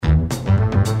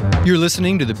You're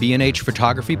listening to the B&H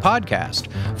Photography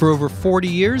Podcast. For over 40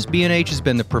 years, B&H has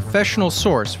been the professional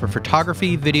source for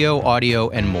photography, video, audio,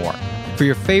 and more. For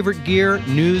your favorite gear,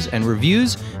 news, and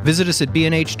reviews, visit us at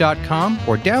bnh.com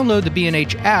or download the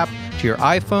B&H app to your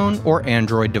iPhone or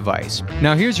Android device.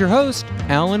 Now here's your host,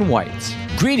 Alan Weitz.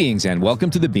 Greetings and welcome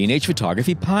to the B&H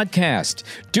Photography Podcast.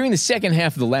 During the second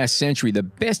half of the last century, the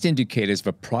best indicators of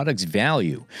a product's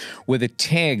value were the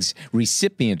tags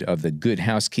recipient of the Good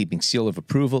Housekeeping Seal of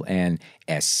Approval and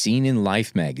As Seen in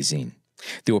Life magazine.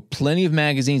 There were plenty of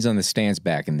magazines on the stands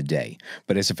back in the day,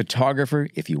 but as a photographer,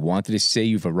 if you wanted to say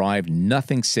you've arrived,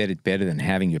 nothing said it better than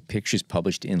having your pictures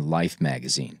published in Life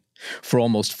magazine. For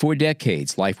almost 4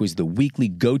 decades, Life was the weekly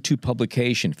go-to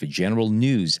publication for general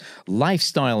news,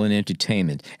 lifestyle and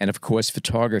entertainment, and of course,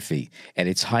 photography. At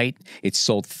its height, it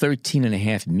sold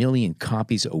 13.5 million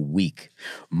copies a week.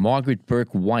 Margaret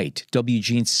Burke White, W.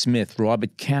 Gene Smith,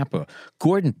 Robert Capa,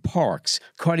 Gordon Parks,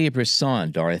 Cartier-Bresson,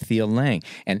 Dorothea Lange,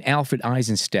 and Alfred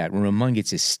Eisenstadt were among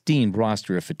its esteemed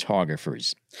roster of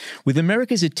photographers. With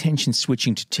America's attention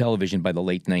switching to television by the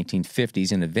late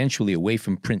 1950s and eventually away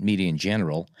from print media in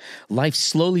general, Life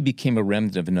slowly became a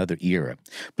remnant of another era.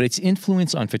 But its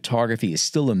influence on photography is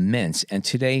still immense, and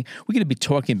today we're going to be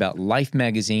talking about Life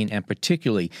magazine and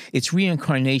particularly its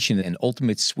reincarnation and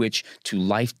ultimate switch to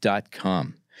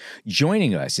Life.com.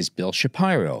 Joining us is Bill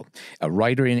Shapiro, a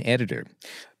writer and editor.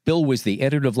 Bill was the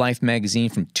editor of Life magazine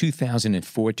from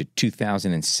 2004 to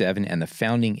 2007 and the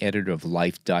founding editor of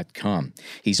Life.com.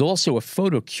 He's also a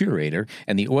photo curator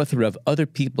and the author of Other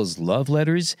People's Love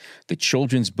Letters, the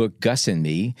children's book Gus and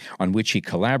Me, on which he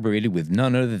collaborated with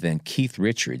none other than Keith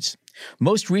Richards.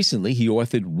 Most recently, he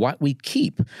authored What We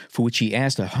Keep, for which he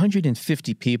asked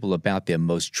 150 people about their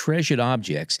most treasured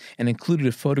objects and included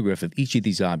a photograph of each of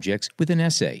these objects with an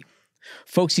essay.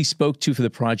 Folks he spoke to for the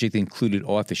project included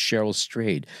author Cheryl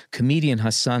Strayed, comedian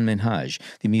Hassan Minhaj,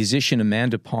 the musician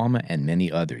Amanda Palmer, and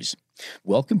many others.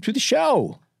 Welcome to the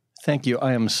show. Thank you.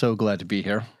 I am so glad to be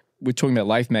here. We're talking about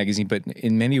Life magazine, but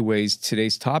in many ways,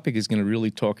 today's topic is going to really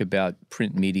talk about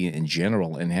print media in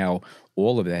general and how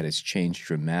all of that has changed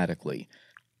dramatically.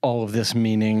 All of this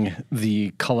meaning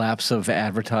the collapse of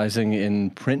advertising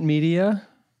in print media?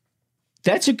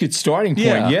 That's a good starting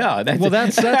point. Yeah. That's an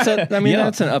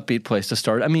upbeat place to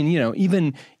start. I mean,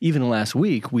 even last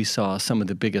week we saw some of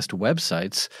the biggest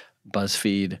websites,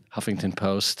 BuzzFeed, Huffington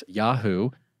Post,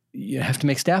 Yahoo, have to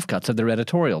make staff cuts of their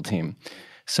editorial team.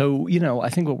 So, I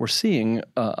think what we're seeing,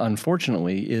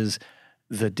 unfortunately, is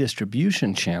the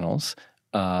distribution channels,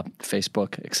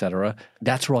 Facebook, et cetera,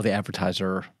 that's where all the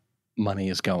advertiser money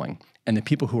is going. And the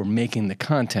people who are making the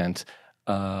content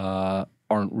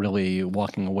aren't really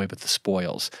walking away with the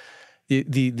spoils.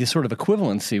 The sort of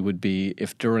equivalency would be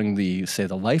if during the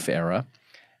Life era,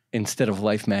 instead of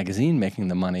Life magazine making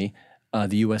the money,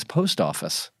 the U.S. Post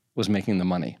Office was making the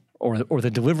money, or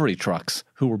the delivery trucks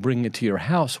who were bringing it to your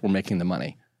house were making the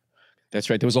money. That's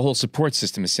right. There was a whole support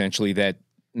system essentially that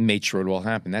made sure it all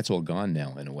happened. That's all gone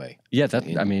now in a way. Yeah,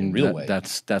 way.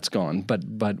 That's gone. But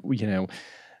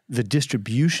the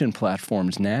distribution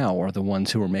platforms now are the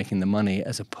ones who are making the money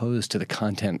as opposed to the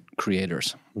content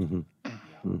creators. Mm-hmm.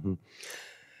 Mm-hmm.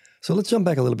 So let's jump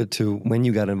back a little bit to when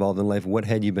you got involved in Life. What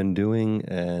had you been doing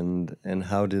and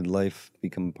how did Life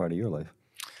become part of your life?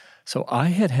 So I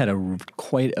had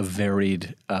quite a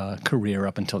varied career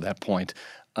up until that point,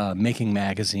 making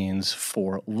magazines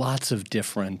for lots of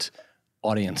different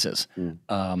audiences.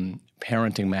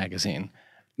 Parenting magazine,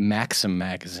 Maxim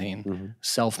magazine,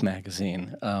 Self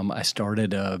magazine. I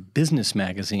started a business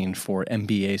magazine for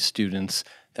MBA students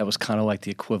that was kind of like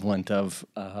the equivalent of,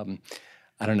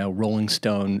 Rolling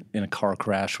Stone in a car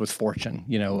crash with Fortune.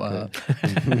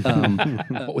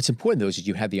 What's important, though, is that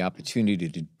you had the opportunity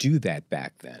to do that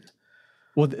back then.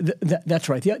 Well, that's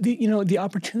right. The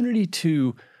opportunity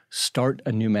to start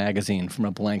a new magazine from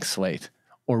a blank slate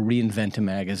or reinvent a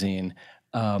magazine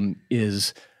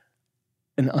is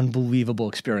an unbelievable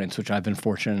experience, which I've been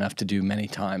fortunate enough to do many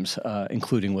times,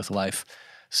 including with Life.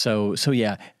 So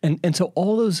yeah, and so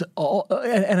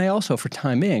and I also for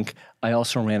Time Inc. I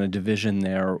also ran a division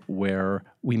there where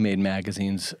we made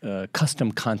magazines,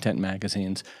 custom content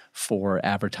magazines for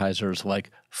advertisers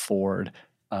like Ford,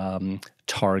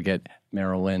 Target,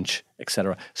 Merrill Lynch, et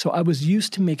cetera. So I was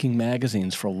used to making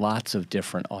magazines for lots of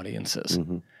different audiences,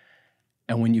 and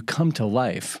when you come to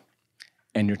Life,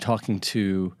 and you're talking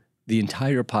to the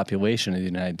entire population of the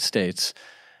United States,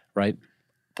 right?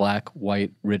 Black,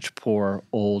 white, rich, poor,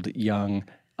 old, young,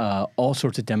 all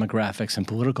sorts of demographics and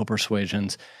political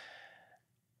persuasions.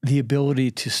 The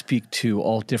ability to speak to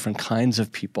all different kinds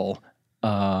of people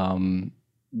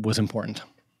was important.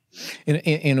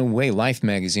 In a way, Life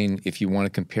magazine, if you want to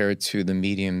compare it to the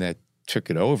medium that took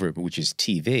it over, which is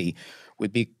TV,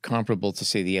 would be comparable to,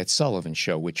 say, the Ed Sullivan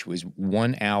Show, which was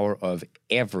 1 hour of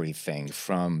everything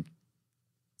from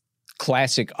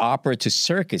classic opera to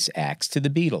circus acts to the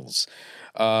Beatles.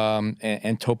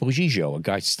 And Topo Gigio, a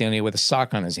guy standing there with a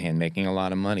sock on his hand making a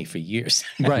lot of money for years.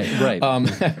 Right.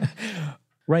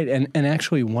 Right, and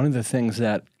actually one of the things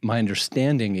that my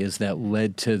understanding is that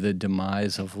led to the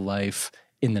demise of Life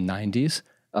in the 90s,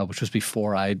 which was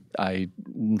before I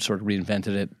sort of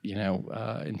reinvented it,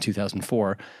 in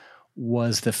 2004,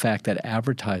 was the fact that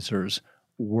advertisers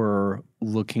were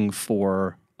looking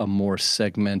for a more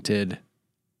segmented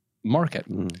market.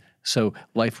 Mm. So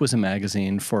Life was a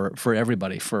magazine for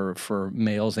everybody, for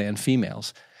males and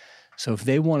females. So if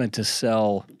they wanted to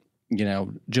sell,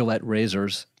 Gillette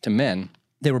razors to men,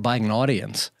 they were buying an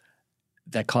audience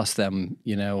that cost them,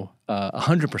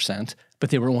 100%, but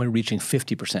they were only reaching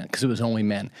 50% because it was only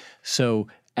men. So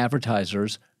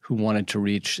advertisers who wanted to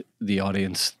reach the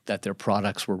audience that their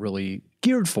products were really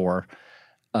geared for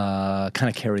kind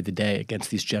of carried the day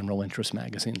against these general interest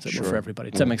magazines that were for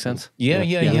everybody. Does that make sense?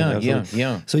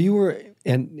 Yeah. So you were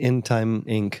in Time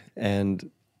Inc. and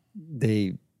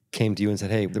they came to you and said,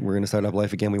 "Hey, we're going to start up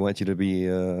Life again. We want you to be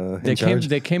in charge."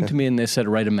 They came to me and they said,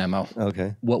 "Write a memo.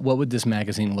 Okay. What would this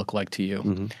magazine look like to you?"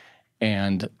 Mm-hmm.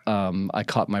 And I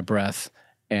caught my breath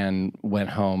and went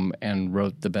home and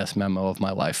wrote the best memo of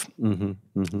my life.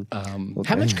 Mm-hmm. Mm-hmm.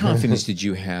 How much confidence did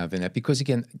you have in that? Because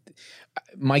again,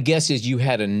 my guess is you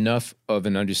had enough of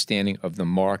an understanding of the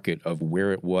market, of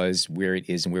where it was, where it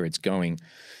is, and where it's going.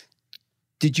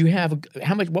 Did you have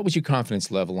what was your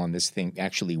confidence level on this thing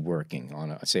actually working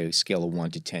on a scale of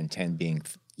 1 to 10, 10 being,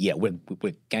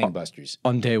 with gangbusters?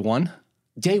 On day one?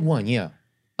 Day one, yeah.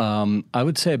 I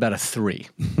would say about a 3.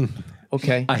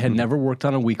 Okay. I had never worked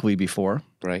on a weekly before.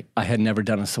 Right. I had never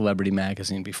done a celebrity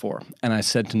magazine before. And I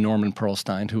said to Norman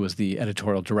Pearlstein, who was the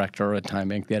editorial director at Time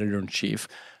Inc., the editor-in-chief,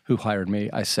 who hired me,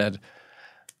 I said,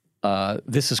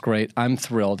 this is great. I'm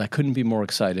thrilled. I couldn't be more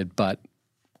excited, but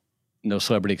no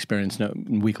celebrity experience, no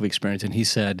weekly experience. And he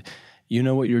said, "You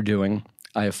know what you're doing.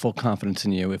 I have full confidence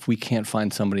in you. If we can't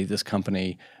find somebody at this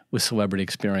company with celebrity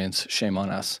experience, shame on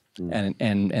us." Mm.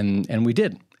 And we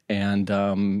did. And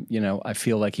I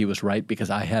feel like he was right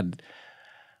because I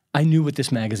knew what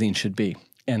this magazine should be.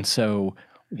 And so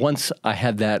once I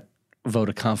had that vote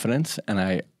of confidence and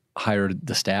I hired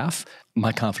the staff,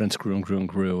 my confidence grew and grew and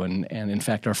grew. And in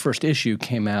fact, our first issue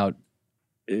came out,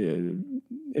 in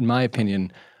my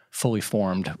opinion, fully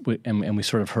formed, and we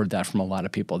sort of heard that from a lot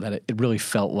of people, that it really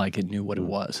felt like it knew what it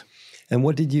was. And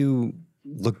what did you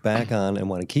look back on and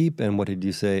want to keep, and what did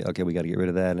you say, okay, we got to get rid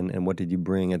of that, and what did you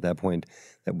bring at that point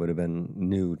that would have been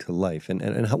new to Life? And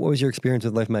what was your experience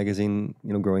with Life magazine,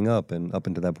 growing up and up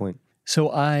until that point?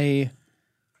 So I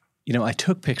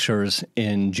took pictures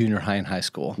in junior high and high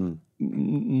school.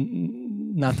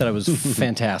 Not that I was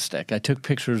fantastic. I took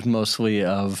pictures mostly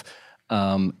of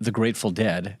the Grateful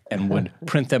Dead and would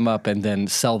print them up and then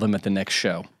sell them at the next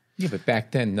show. Yeah, but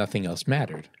back then, nothing else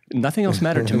mattered. Nothing else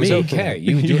mattered to me. me. It was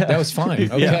okay. That was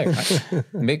fine.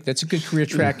 Okay. That's a good career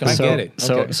track. I get it.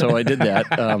 Okay. So I did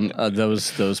that.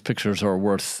 Those pictures are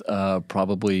worth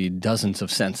probably dozens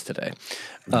of cents today.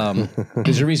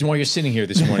 There's a reason why you're sitting here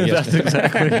this morning. That's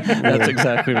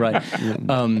exactly right.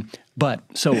 But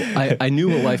so I knew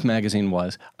what Life magazine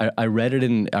was. I read it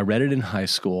in high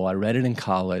school. I read it in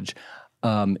college.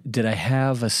 Did I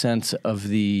have a sense of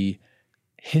the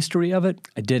history of it?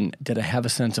 I didn't. Did I have a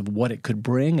sense of what it could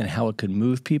bring and how it could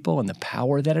move people and the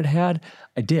power that it had?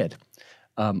 I did.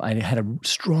 I had a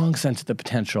strong sense of the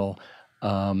potential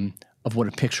of what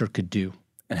a picture could do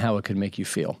and how it could make you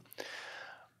feel.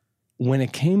 When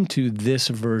it came to this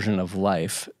version of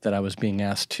Life that I was being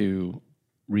asked to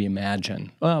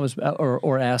reimagine,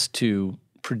 or asked to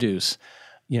produce,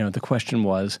 the question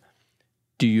was,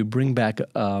 do you bring back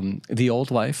the old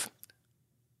Life?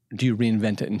 Do you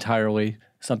reinvent it entirely?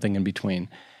 Something in between.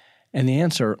 And the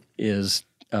answer is,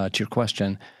 to your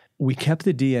question, we kept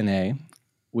the DNA,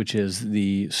 which is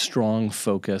the strong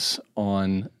focus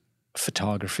on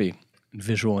photography,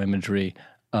 visual imagery,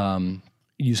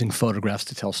 using photographs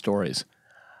to tell stories.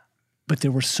 But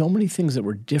there were so many things that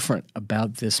were different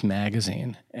about this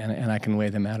magazine, and I can lay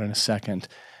them out in a second,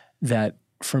 that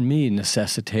for me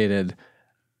necessitated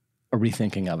a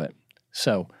rethinking of it.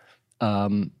 So,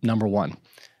 number one,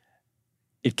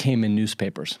 it came in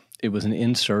newspapers. It was an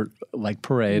insert like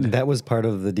Parade. That was part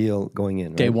of the deal going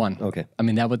in, right? Day one. Okay. I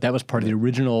mean, that was part of the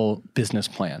original business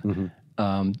plan.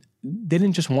 Mm-hmm. They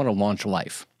didn't just want to launch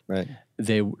Life. Right.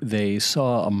 They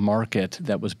saw a market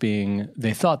that was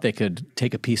they thought they could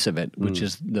take a piece of it, which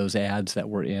is those ads that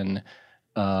were in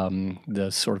the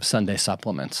sort of Sunday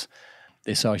supplements.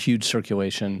 They saw a huge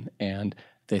circulation, and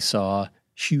they saw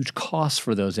huge costs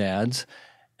for those ads,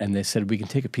 and they said, we can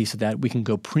take a piece of that. We can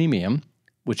go premium,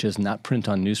 which is not print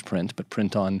on newsprint, but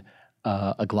print on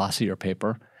a glossier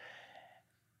paper,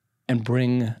 and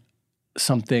bring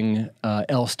something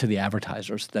else to the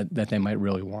advertisers that they might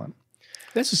really want.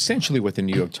 That's essentially what the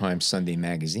New York Times Sunday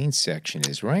Magazine section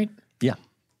is, right? Yeah.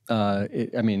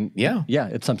 Yeah.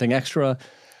 It's something extra.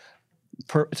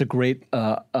 It's a great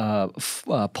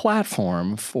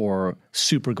platform for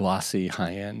super glossy,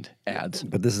 high-end ads.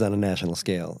 But this is on a national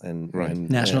scale,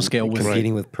 National scale with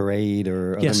competing with Parade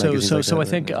or other yeah. magazines like So that, I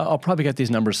think I'll probably get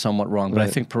these numbers somewhat wrong, but I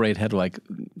think Parade had like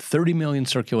 30 million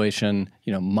circulation.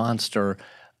 Monster.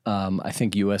 I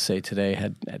think USA Today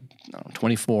had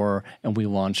 24, and we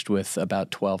launched with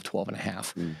about 12 and a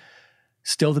half.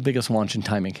 Still the biggest launch in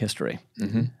Time Inc. history.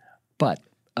 But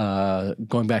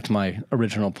going back to my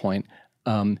original point,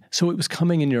 so it was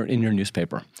coming in your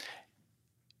newspaper.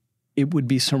 It would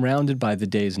be surrounded by the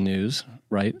day's news,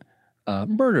 right?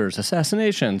 Murders,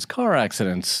 assassinations, car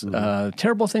accidents,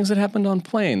 terrible things that happened on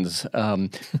planes.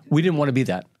 We didn't want to be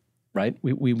that, right?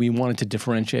 We wanted to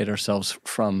differentiate ourselves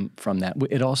from that.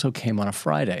 It also came on a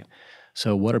Friday.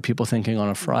 So what are people thinking on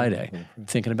a Friday?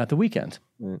 Thinking about the weekend.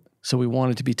 So we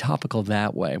wanted to be topical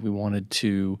that way. We wanted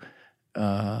to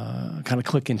kind of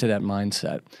click into that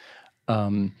mindset.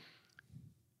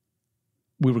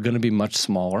 We were going to be much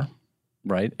smaller,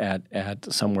 right?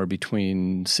 At somewhere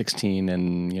between 16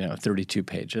 and 32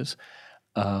 pages.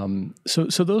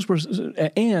 So those were,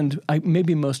 and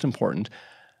maybe most important,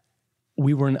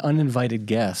 we were an uninvited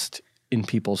guest in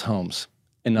people's homes.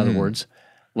 In other words,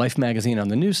 Life magazine on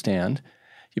the newsstand,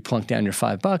 you plunk down your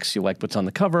 $5, you like what's on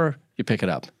the cover, you pick it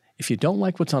up. If you don't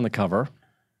like what's on the cover,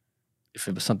 if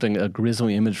it was a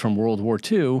grisly image from World War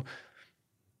II,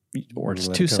 or it's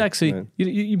too sexy, right,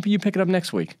 you pick it up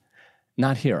next week.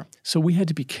 Not here. So we had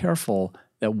to be careful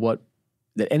that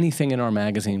anything in our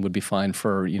magazine would be fine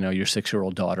for your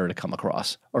 6-year-old daughter to come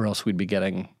across, or else we'd be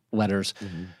getting letters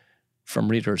from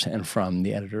readers and from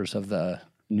the editors of the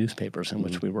newspapers in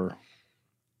which we were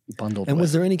bundled. And with.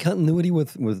 was there any continuity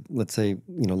with let's say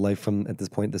Life from at this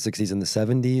point the 60s and the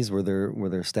 70s? Were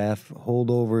there staff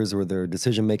holdovers? Were there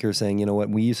decision makers saying, you know what,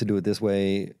 we used to do it this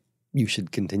way, you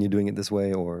should continue doing it this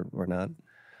way, or not?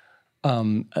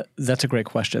 That's a great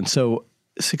question. So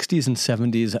 60s and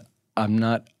 70s, I'm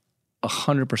not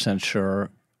 100% sure.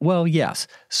 Well, yes.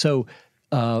 So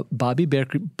Bobby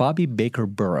Baker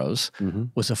Burroughs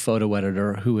was a photo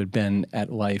editor who had been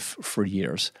at Life for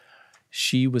years.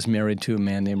 She was married to a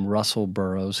man named Russell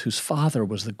Burroughs, whose father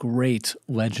was the great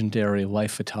legendary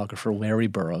Life photographer Larry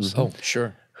Burroughs. Oh,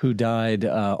 sure. Who died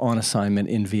on assignment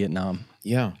in Vietnam.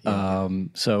 Yeah.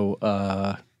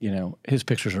 So his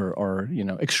pictures are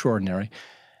extraordinary.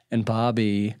 And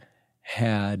Bobby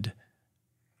had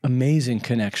amazing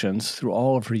connections through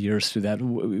all of her years through that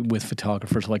with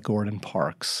photographers like Gordon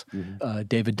Parks,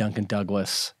 David Duncan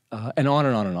Douglas, and on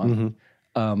and on and on.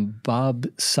 Bob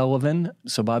Sullivan,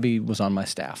 so Bobby was on my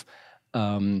staff.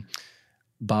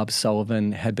 Bob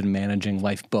Sullivan had been managing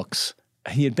Life Books.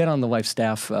 He had been on the Life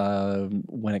staff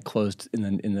when it closed in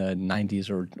the 90s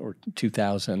or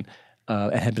 2000,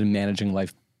 and had been managing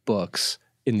Life Books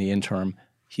in the interim.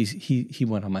 He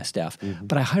went on my staff,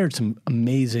 but I hired some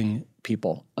amazing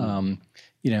people. I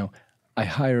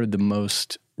hired the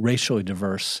most racially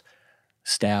diverse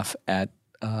staff at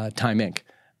Time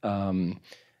Inc.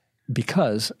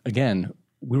 Because again,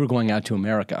 we were going out to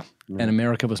America, and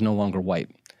America was no longer white.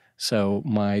 So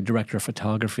my director of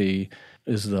photography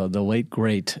is the late,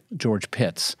 great George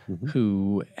Pitts,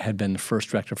 who had been the first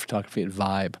director of photography at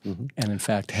Vibe, and in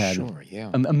fact had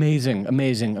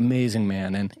amazing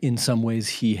man. And in some ways,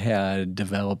 he had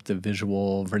developed the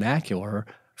visual vernacular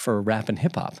for rap and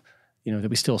hip hop, that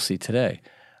we still see today.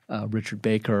 Richard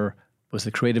Baker was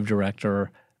the creative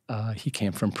director. He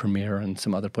came from Premiere and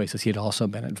some other places. He had also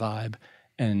been at Vibe,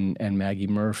 and Maggie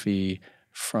Murphy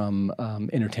from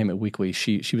Entertainment Weekly.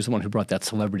 She was the one who brought that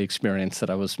celebrity experience that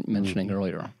I was mentioning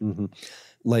earlier.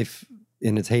 Life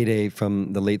in its heyday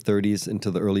from the late 30s into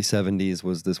the early 70s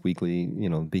was this weekly,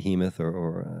 behemoth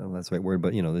or that's the right word,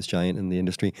 but this giant in the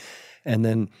industry. And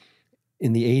then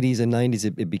in the 80s and 90s,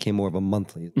 it became more of a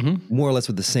monthly, more or less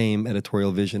with the same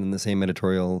editorial vision and the same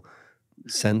editorial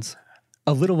sense.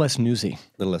 A little less newsy.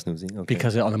 Okay.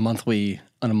 Because on a monthly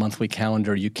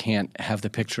calendar, you can't have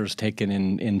the pictures taken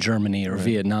in Germany or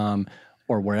Vietnam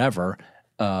or wherever.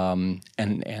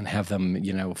 and have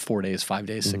them, 4 days, 5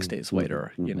 days, 6 days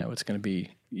later. It's going to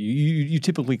be you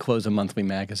typically close a monthly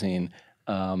magazine,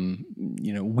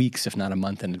 weeks if not a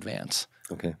month in advance.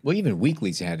 Okay. Well, even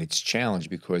weeklies had its challenge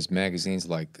because magazines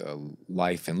like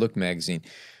Life and Look magazine,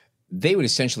 they would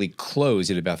essentially close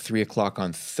at about 3 o'clock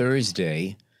on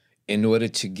Thursday in order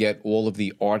to get all of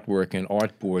the artwork and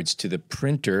artboards to the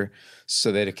printer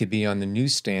so that it could be on the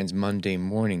newsstands Monday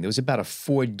morning. There was about a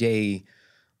 4-day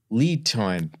lead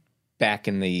time back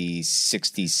in the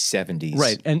 60s, 70s.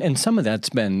 Right. And some of that's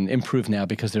been improved now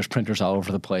because there's printers all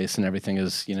over the place and everything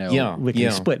is, lickety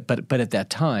split. But at that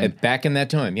time. Back in that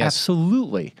time, yes.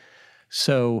 Absolutely.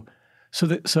 So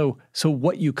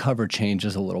what you cover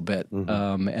changes a little bit.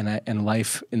 And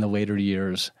Life in the later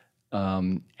years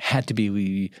had to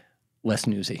be less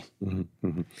newsy. But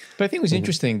I think it was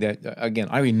interesting that, again,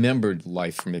 I remembered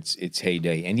Life from its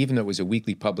heyday. And even though it was a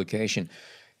weekly publication,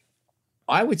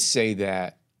 I would say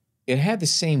that it had the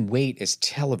same weight as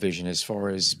television as far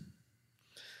as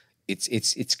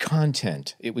its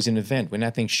content. It was an event. When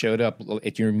that thing showed up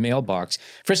at your mailbox,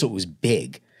 first of all, it was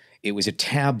big. It was a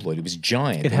tabloid. It was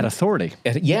giant. It had authority.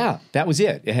 That was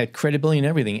it. It had credibility and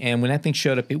everything. And when that thing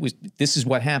showed up, this is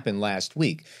what happened last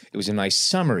week. It was a nice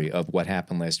summary of what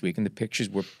happened last week, and the pictures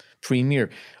were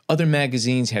premier. Other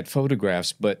magazines had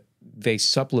photographs, but they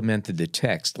supplemented the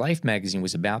text. Life magazine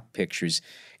was about pictures,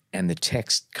 and the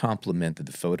text complemented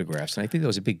the photographs. And I think there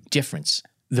was a big difference.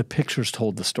 The pictures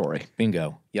told the story.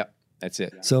 Bingo. Yep, that's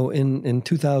it. So in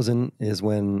 2000 is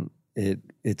when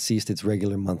it ceased its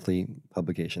regular monthly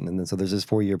publication. And then so there's this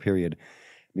 4-year period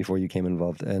before you came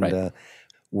involved. And Right.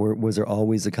 Was there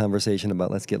always a conversation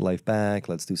about let's get Life back,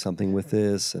 let's do something with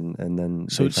this? And then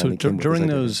So they finally came with during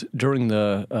this idea. during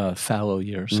the fallow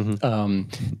years,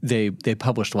 they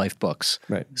published Life books.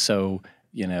 Right. So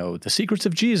The Secrets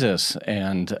of Jesus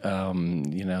and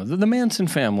the Manson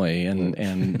family and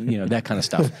that kind of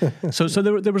stuff. So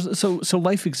there was so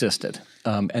Life existed,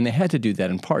 and they had to do that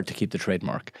in part to keep the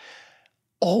trademark.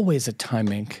 Always at Time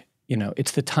Inc.,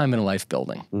 it's the Time and Life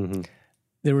building.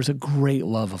 There was a great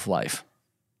love of Life.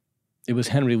 It was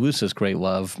Henry Luce's great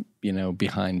love,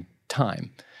 behind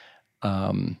Time.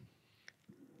 And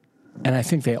I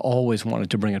think they always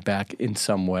wanted to bring it back in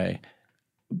some way.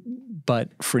 But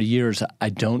for years, I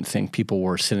don't think people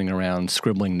were sitting around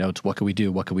scribbling notes. What can we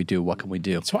do? What can we do? What can we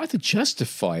do? It's hard to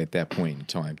justify at that point in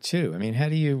time, too. I mean, how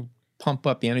do you pump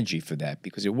up the energy for that?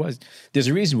 Because there's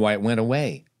a reason why it went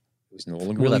away. It was no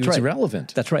longer Well, really that's right.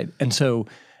 irrelevant. That's right. And so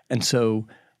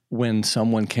when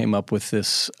someone came up with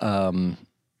this,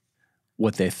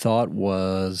 what they thought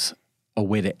was a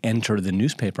way to enter the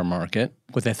newspaper market,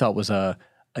 what they thought was a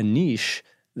niche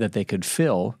that they could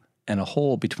fill and a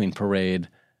hole between Parade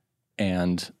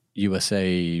and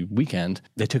USA Weekend,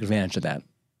 they took advantage of that.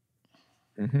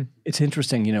 It's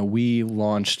interesting, we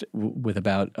launched with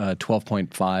about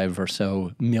 12.5 or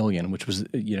so million, which was,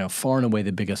 far and away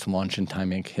the biggest launch in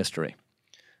Time Inc. history.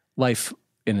 Life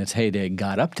in its heyday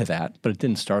got up to that, but it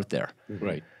didn't start there.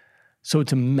 Right. So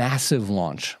it's a massive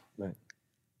launch. Right.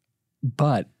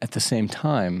 But at the same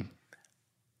time,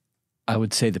 I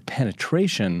would say the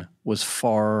penetration was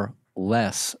far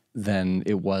less than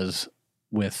it was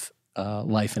with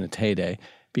Life in its heyday,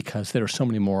 because there are so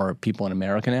many more people in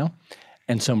America now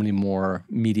and so many more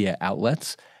media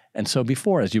outlets. And so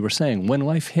before, as you were saying, when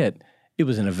Life hit, it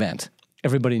was an event.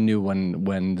 Everybody knew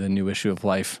when the new issue of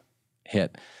Life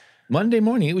hit. Monday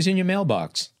morning, it was in your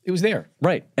mailbox. It was there.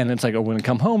 Right. And it's like, oh, we're going to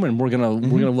come home and we're going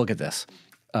to look at this.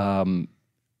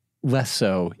 Less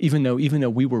so, even though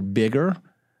we were bigger,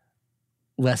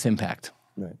 less impact.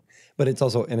 Right. But it's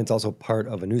also part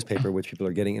of a newspaper which people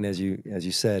are getting, and as you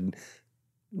said,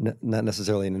 not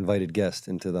necessarily an invited guest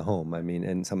into the home. I mean,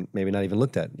 and some maybe not even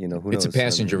looked at. Who knows? It's a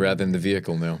passenger rather than the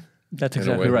vehicle now. That's In a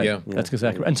exactly way, right. yeah. That's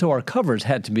exactly right. And so our covers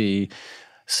had to be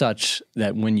such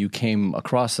that when you came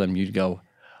across them, you'd go,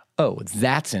 "Oh,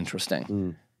 that's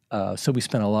interesting." So we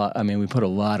spent a lot. I mean, we put a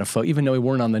lot of even though we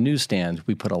weren't on the newsstand,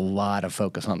 we put a lot of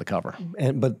focus on the cover.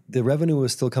 But the revenue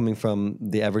was still coming from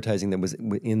the advertising that was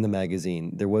in the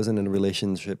magazine. There wasn't a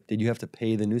relationship. Did you have to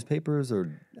pay the newspapers,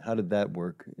 or how did that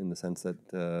work in the sense that?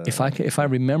 If I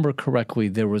remember correctly,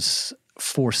 there was,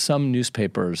 for some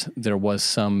newspapers, there was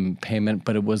some payment,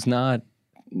 but it was not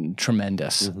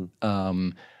tremendous.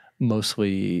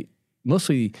 Mostly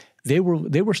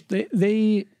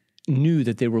they knew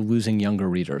that they were losing younger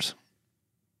readers,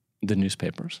 the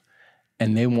newspapers,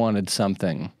 and they wanted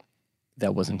something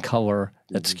that was in color,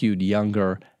 that skewed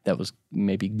younger, that was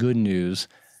maybe good news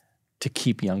to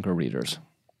keep younger readers.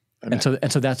 And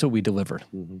so that's what we delivered.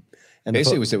 And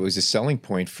Basically, it was a selling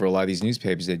point for a lot of these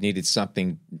newspapers that needed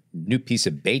something, new piece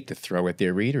of bait to throw at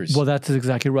their readers. Well, that's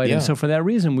exactly right. Yeah. And so for that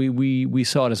reason, we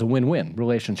saw it as a win-win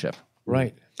relationship.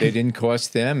 Right. They didn't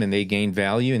cost them, and they gained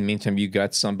value. In the meantime, you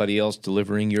got somebody else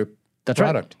delivering your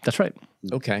product. That's right.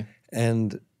 Okay.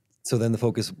 And so then the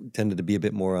focus tended to be a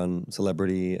bit more on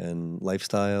celebrity and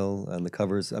lifestyle and the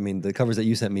covers. I mean, the covers that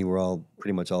you sent me were all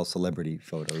pretty much all celebrity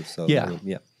photos. So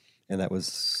Yeah. And that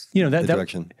was That the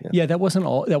direction. that wasn't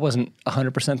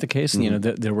 100% the case. And,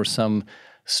 there were some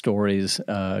stories,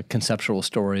 conceptual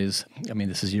stories. I mean,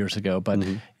 this is years ago, but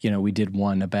we did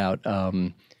one about.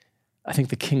 I think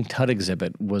the King Tut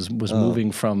exhibit was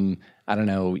moving from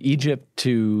Egypt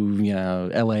to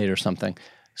L.A. or something.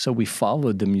 So we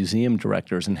followed the museum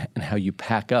directors and how you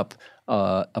pack up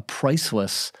a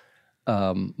priceless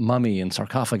mummy and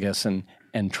sarcophagus and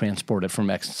transport it from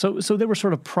X. So there were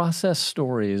sort of process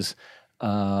stories,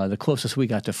 the closest we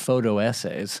got to photo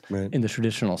essays in the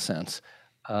traditional sense,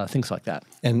 things like that.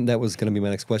 And that was going to be my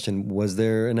next question. Was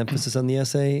there an emphasis on the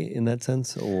essay in that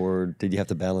sense, or did you have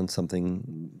to balance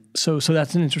something? So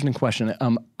that's an interesting question.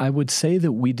 I would say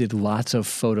that we did lots of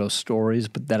photo stories,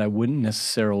 but that I wouldn't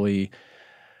necessarily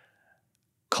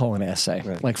call an essay.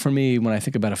 Right. Like for me, when I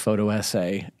think about a photo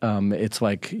essay, it's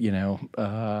like,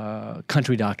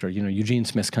 Country Doctor, Eugene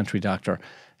Smith's Country Doctor.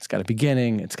 It's got a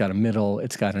beginning, it's got a middle,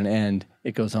 it's got an end.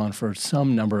 It goes on for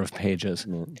some number of pages.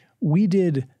 We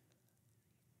did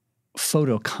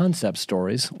photo concept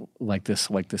stories like this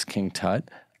King Tut.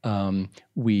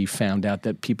 We found out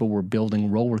that people were building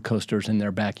roller coasters in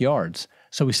their backyards.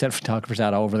 So we sent photographers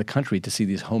out all over the country to see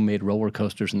these homemade roller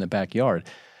coasters in the backyard.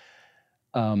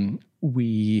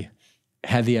 We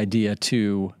had the idea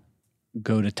to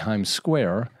go to Times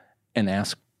Square and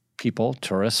ask people,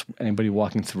 tourists, anybody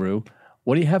walking through,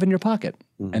 what do you have in your pocket?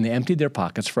 And they emptied their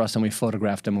pockets for us, and we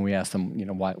photographed them, and we asked them,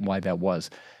 why that was.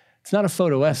 It's not a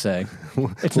photo essay. We'll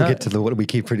get to the what do we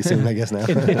keep pretty soon, I guess now.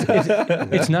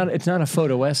 It's not a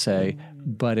photo essay,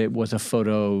 but it was a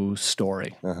photo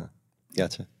story.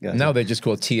 Gotcha. Now they just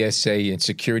call TSA and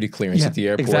security clearance at the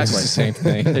airport. Exactly. It's the same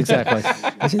thing. Exactly.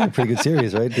 Actually, a pretty good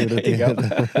series, right? There you go.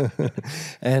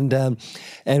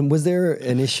 And was there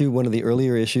an issue, one of the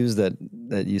earlier issues that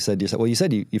you said to yourself? Well, you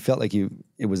said you felt like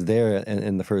it was there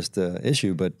in the first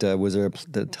issue, but was there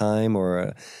a time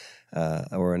or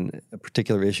a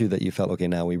particular issue that you felt, okay,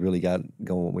 now we really got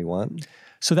going what we want?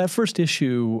 So that first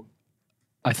issue,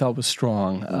 I thought was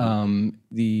strong.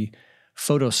 The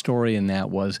photo story in that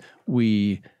was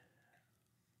we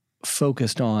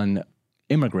focused on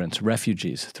immigrants,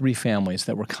 refugees, 3 families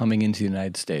that were coming into the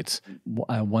United States.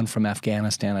 One from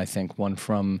Afghanistan, I think, one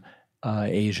from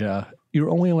Asia. You're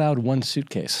only allowed 1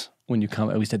 suitcase when you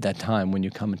come, at least at that time, when you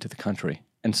come into the country.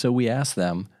 And so we asked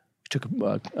them, took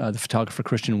the photographer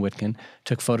Christian Whitkin,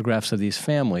 took photographs of these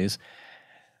families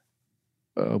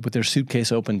with their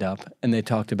suitcase opened up, and they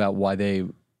talked about why they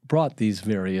brought these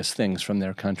various things from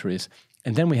their countries.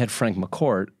 And then we had Frank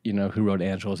McCourt, who wrote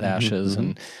Angela's Ashes,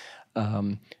 and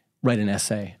write an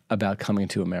essay about coming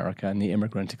to America and the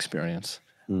immigrant experience.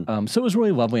 So it was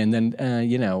really lovely. And then,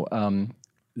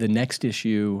 the next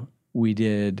issue we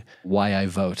did Why I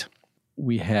Vote.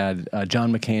 We had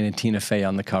John McCain and Tina Fey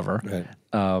on the cover. Right.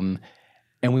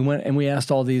 And we went and we asked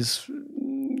all these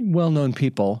well-known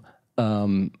people,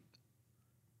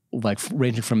 like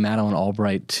ranging from Madeleine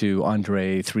Albright to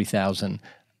Andre 3000,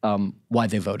 why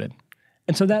they voted.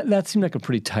 And so that seemed like a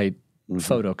pretty tight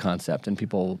photo concept, and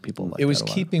people liked It was that a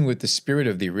lot. keeping with the spirit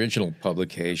of the original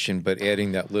publication, but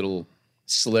adding that little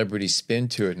celebrity spin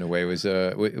to it in a way was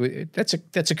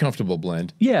that's a comfortable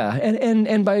blend. Yeah,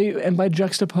 and by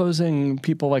juxtaposing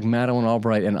people like Madeleine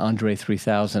Albright and Andre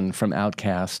 3000 from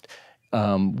Outkast,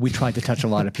 we tried to touch a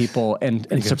lot of people and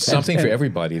Something for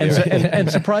everybody there. and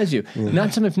surprise you.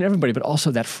 Not something for everybody, but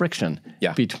also that friction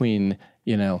Yeah. between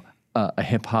a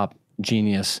hip hop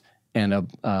genius and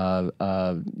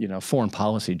a foreign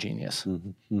policy genius.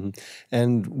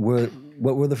 And what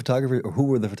were the photographers, or who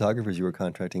were the photographers you were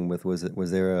contracting with?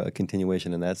 Was there a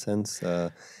continuation in that sense?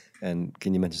 And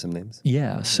can you mention some names?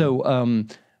 Yeah. So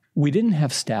we didn't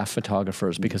have staff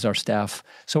photographers because our staff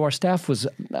was,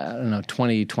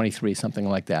 20, 23, something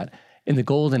like that. In the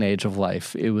golden age of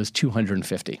life, it was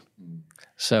 250.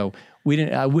 So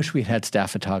I wish we had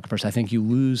staff photographers. I think you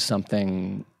lose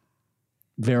something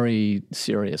very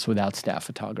serious without staff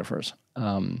photographers.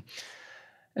 And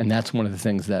that's one of the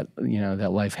things that,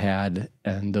 that Life had,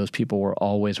 and those people were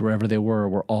always, wherever they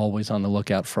were always on the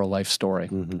lookout for a life story.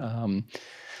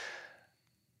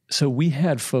 So we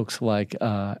had folks like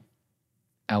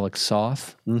Alex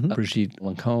Soth, Brigitte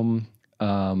Lancôme,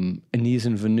 Anise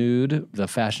and Vanud, the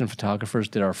fashion photographers,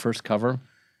 did our first cover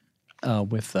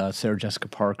with Sarah Jessica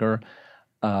Parker.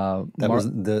 That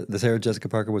was the Sarah Jessica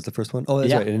Parker was the first one? Oh, that's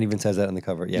Yeah. right. And it even says that on the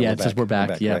cover. Yeah, it says we're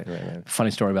back. Yeah. Right.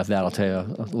 Funny story about that. I'll tell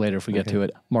you later if we get to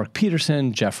it. Mark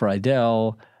Peterson, Jeff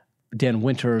Rydell, Dan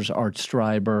Winters, Art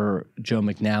Streiber, Joe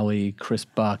McNally, Chris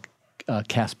Buck,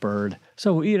 Cass Bird.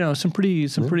 So, some pretty,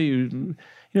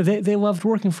 they loved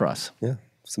working for us. Yeah.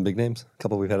 Some big names. A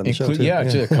couple we've had on the show, too. Yeah,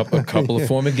 just a couple of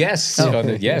former guests.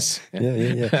 Yes.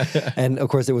 Yeah. And, of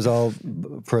course, it was all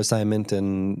per assignment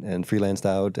and freelanced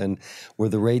out. And were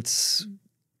the rates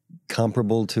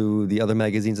comparable to the other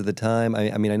magazines at the time?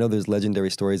 I mean, I know there's legendary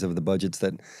stories of the budgets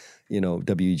that,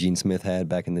 W. Eugene Smith had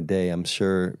back in the day. I'm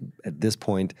sure at this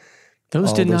point...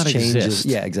 Those did not changes, exist.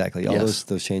 Yeah, exactly. All Yes.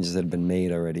 those changes had been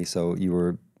made already. So you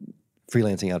were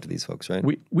freelancing out to these folks, right?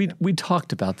 We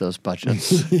talked about those budgets.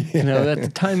 At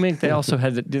the Time Inc. they also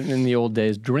had in the old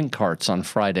days drink carts on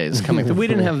Fridays coming. We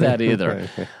didn't have that either.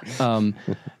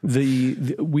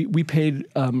 We paid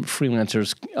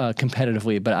freelancers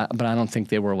competitively, but I don't think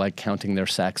they were like counting their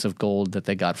sacks of gold that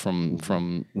they got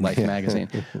from Life magazine.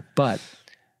 But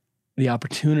the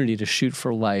opportunity to shoot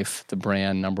for Life, the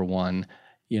brand number one.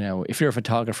 If you're a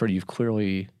photographer, you've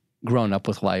clearly grown up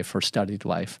with Life or studied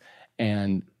Life,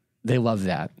 and they love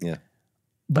that. Yeah.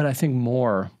 But I think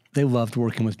more, they loved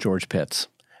working with George Pitts,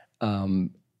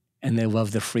 and they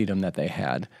loved the freedom that they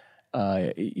had.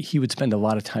 He would spend a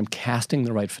lot of time casting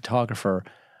the right photographer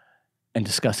and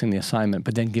discussing the assignment,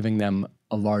 but then giving them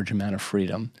a large amount of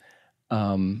freedom.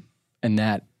 And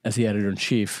that, as the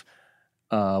editor-in-chief,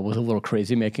 was a little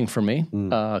crazy-making for me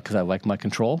because I like my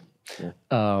control. Yeah.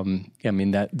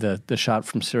 The shot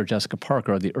from Sarah Jessica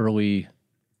Parker, the early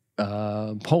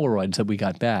Polaroids that we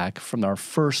got back from our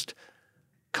first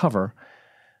cover,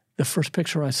 the first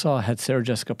picture I saw had Sarah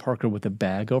Jessica Parker with a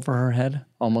bag over her head,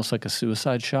 almost like a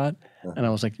suicide shot. And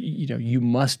I was like, you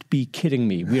must be kidding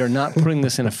me. We are not putting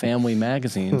this in a family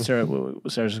magazine. Sarah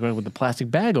Jessica with a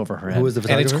plastic bag over her head. Who was the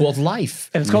photographer? And it's called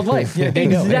Life. And it's called Life. Yeah,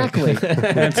 exactly.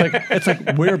 And it's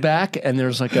like we're back, and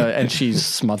there's and she's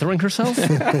smothering herself.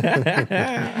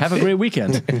 Have a great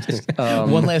weekend.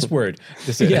 One last word.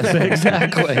 Yes,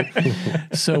 exactly.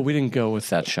 So we didn't go with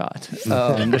that shot.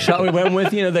 The shot we went with,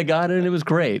 they got it, and it was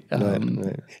great. Right. Do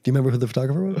you remember who the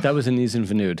photographer was? That was Anise and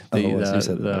Vanud. You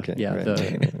said that. Okay. Yeah.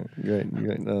 Great.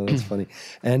 Oh, that's funny.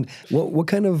 And what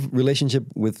kind of relationship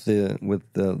with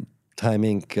the Time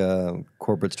Inc.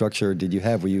 Corporate structure did you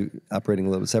have? Were you operating a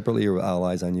little bit separately, or all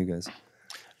eyes on you guys?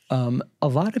 A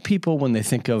lot of people, when they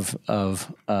think of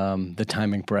the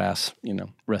Time Inc. brass,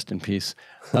 rest in peace,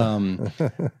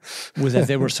 was that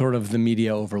they were sort of the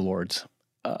media overlords.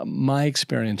 My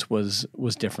experience was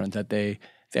different. That they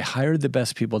hired the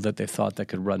best people that they thought that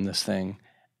could run this thing,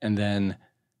 and then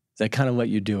they kind of let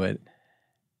you do it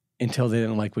until they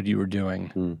didn't like what you were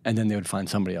doing, and then they would find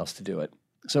somebody else to do it.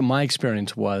 So my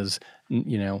experience was,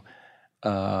 not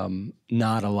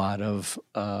a lot of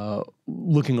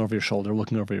looking over your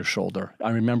shoulder.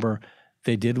 I remember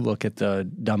they did look at the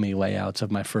dummy layouts of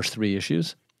my first 3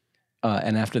 issues,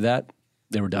 and after that,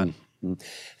 they were done.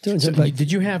 So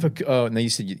did you have now you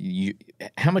said you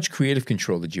how much creative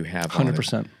control did you have?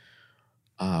 100%.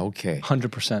 Okay.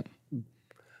 100%.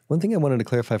 One thing I wanted to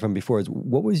clarify from before is,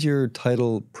 what was your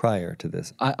title prior to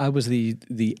this? I was the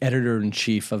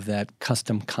editor-in-chief of that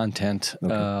custom content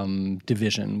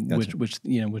division, Gotcha. which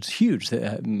was huge.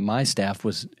 My staff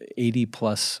was 80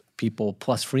 plus people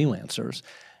plus freelancers,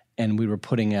 and we were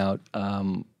putting out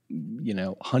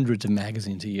hundreds of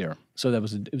magazines a year. So it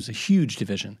was a huge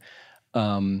division.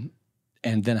 And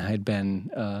then I had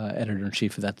been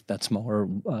editor-in-chief of that smaller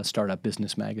startup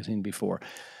business magazine before.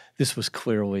 This was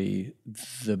clearly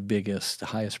the biggest, the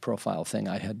highest profile thing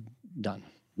I had done.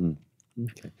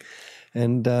 Okay.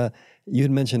 And you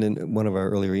had mentioned in one of our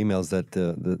earlier emails that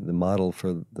the model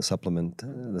for the supplement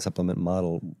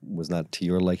model was not to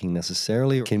your liking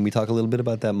necessarily. Can we talk a little bit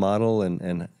about that model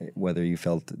and whether you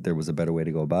felt there was a better way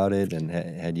to go about it? And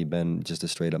had you been just a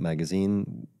straight up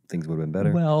magazine, things would have been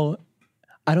better? Well,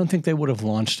 I don't think they would have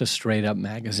launched a straight-up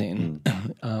magazine.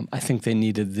 I think they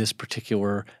needed this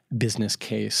particular business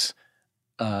case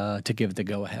to give the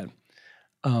go-ahead.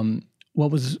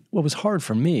 What was hard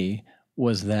for me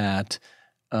was that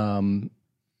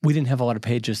we didn't have a lot of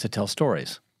pages to tell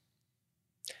stories.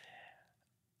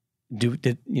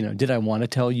 Did I want to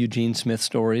tell Eugene Smith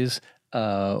stories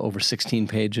over 16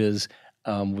 pages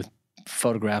with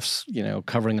photographs,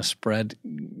 covering a spread?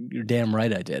 You're damn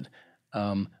right I did.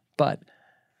 But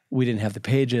we didn't have the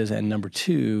pages, and number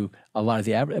two, a lot of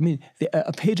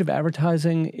a page of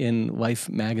advertising in Life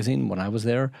magazine when I was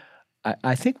there,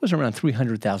 I think was around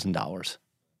 $300,000.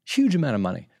 huge amount of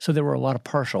money. So there were a lot of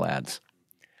partial ads.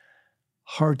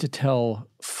 Hard to tell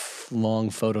long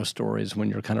photo stories when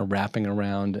you're kind of wrapping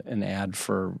around an ad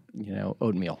for,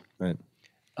 oatmeal. Right.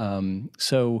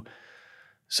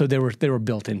 So there were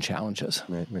built-in challenges.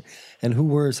 Right. And who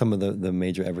were some of the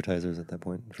major advertisers at that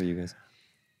point for you guys?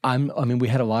 We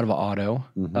had a lot of auto.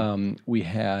 We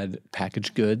had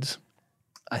packaged goods.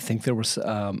 I think there was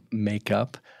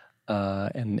makeup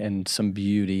and some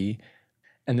beauty,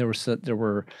 and there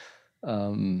were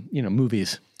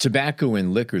movies. Tobacco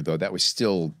and liquor, though, that was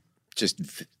still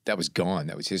that was gone.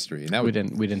 That was history, and that We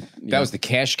didn't. that was the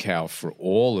cash cow for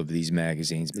all of these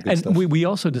magazines. And we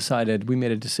also we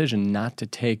made a decision not to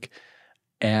take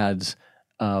ads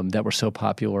that were so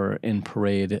popular in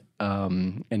Parade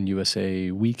and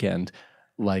USA Weekend,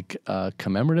 like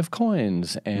commemorative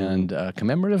coins and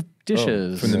commemorative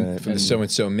dishes. From the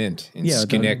so-and-so mint in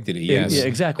Schenectady, yes. Yeah,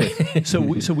 exactly. So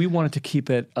we wanted to keep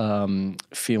it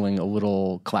feeling a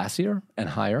little classier and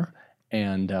higher,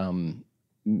 and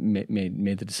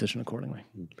made the decision accordingly.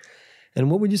 And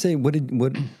what would you say? What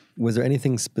was there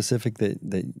anything specific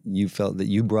that you felt that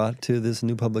you brought to this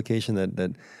new publication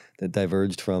that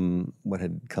diverged from what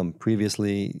had come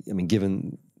previously? I mean,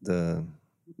 given the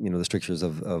strictures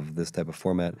of this type of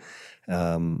format,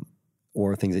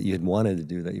 or things that you had wanted to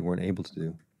do that you weren't able to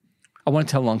do? I want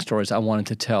to tell long stories. I wanted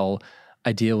to tell,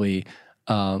 ideally,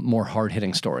 more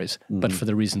hard-hitting stories. But for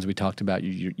the reasons we talked about,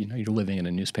 you're living in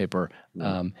a newspaper,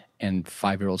 and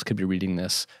 5-year-olds could be reading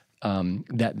this. We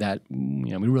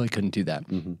really couldn't do that.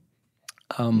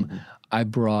 I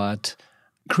brought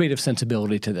creative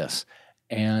sensibility to this,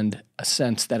 and a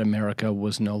sense that America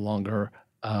was no longer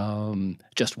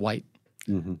just white.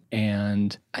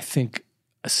 And I think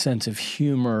a sense of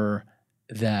humor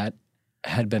that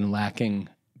had been lacking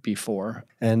before.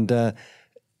 And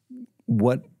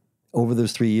what, over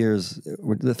those 3 years,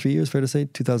 were the 3 years fair to say?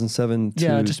 2007 to...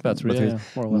 Yeah, just about 3 years,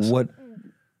 more or less.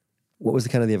 What was the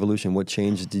kind of the evolution? What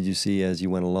changes did you see as you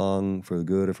went along, for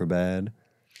good or for bad?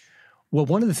 Well,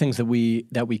 one of the things that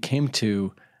we came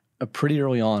to pretty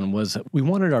early on was we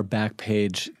wanted our back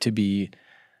page to be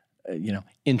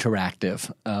interactive,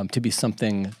 to be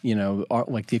something,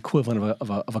 like the equivalent of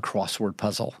a crossword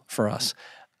puzzle for us.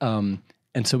 And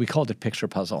so we called it Picture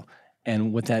Puzzle.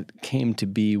 And what that came to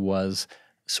be was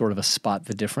sort of a spot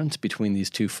the difference between these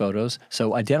two photos.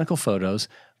 So identical photos,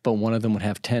 but one of them would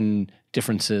have 10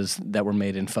 differences that were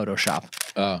made in Photoshop.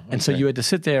 Okay. And so you had to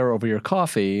sit there over your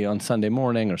coffee on Sunday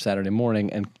morning or Saturday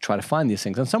morning and try to find these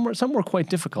things. And some were quite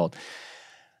difficult.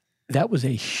 That was a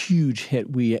huge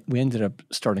hit. We ended up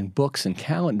starting books and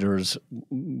calendars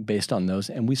based on those,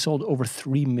 and we sold over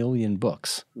 3 million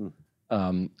books.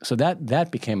 So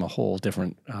that became a whole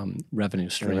different revenue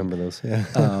stream. I remember those, yeah.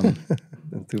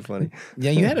 Too funny.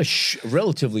 Yeah, you had a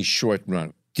relatively short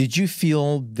run. Did you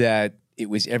feel that it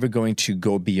was ever going to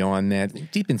go beyond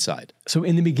that deep inside? So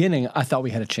in the beginning, I thought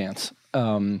we had a chance,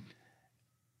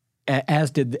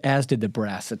 as did the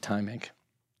brass at Time Inc.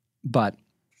 But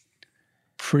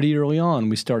pretty early on,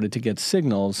 we started to get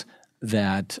signals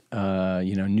that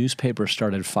newspapers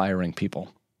started firing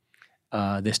people.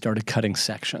 They started cutting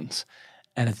sections,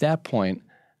 and at that point,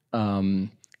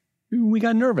 we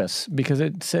got nervous because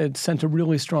it sent a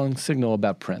really strong signal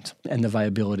about print and the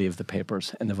viability of the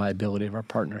papers and the viability of our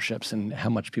partnerships and how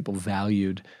much people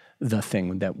valued the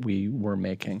thing that we were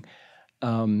making.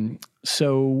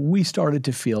 So we started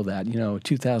to feel that.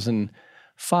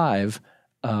 2005.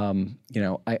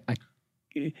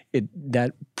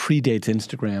 That predates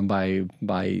Instagram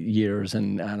by years,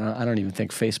 and I don't even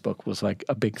think Facebook was like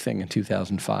a big thing in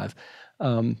 2005.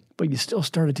 But you still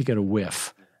started to get a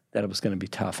whiff that it was going to be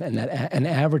tough, and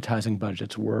advertising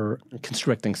budgets were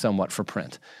constricting somewhat for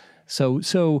print.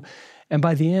 So, and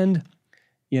by the end,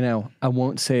 I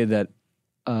won't say that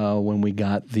when we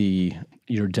got the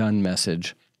 "you're done"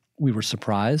 message, we were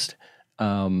surprised.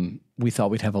 We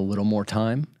thought we'd have a little more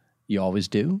time. You always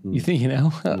do. You think,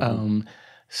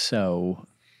 so.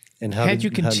 And had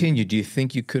you continued, do you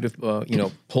think you could have,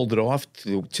 pulled it off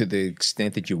to the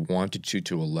extent that you wanted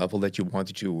to a level that you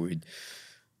wanted to, would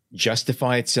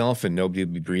justify itself and nobody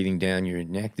would be breathing down your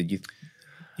neck?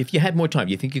 If you had more time,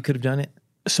 do you think you could have done it?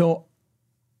 So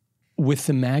with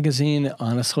the magazine,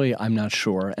 honestly, I'm not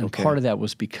sure. And part of that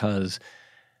was because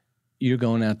you're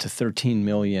going out to 13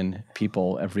 million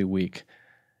people every week.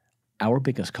 Our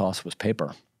biggest cost was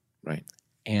paper. Right.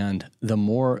 And the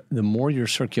more your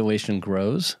circulation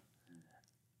grows,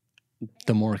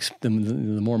 the more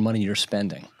money you're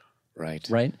spending. Right.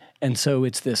 Right. And so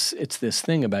it's this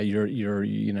thing about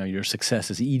your success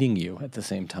is eating you at the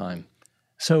same time.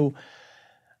 So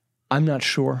I'm not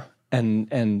sure.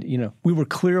 And we were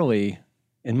clearly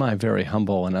in my very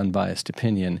humble and unbiased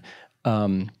opinion,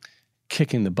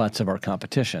 kicking the butts of our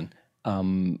competition.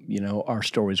 Our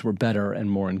stories were better and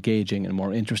more engaging and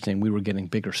more interesting. We were getting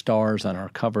bigger stars on our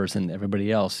covers than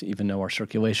everybody else, even though our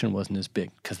circulation wasn't as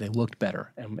big, because they looked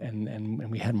better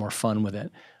and we had more fun with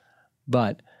it.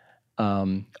 But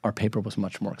our paper was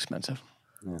much more expensive.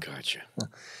 Gotcha.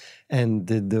 And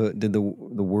did the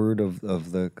word of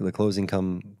the closing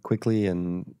come quickly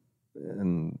and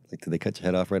like, did they cut your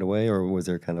head off right away, or was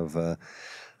there kind of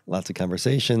lots of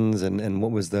conversations, and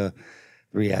what was the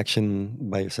reaction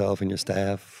by yourself and your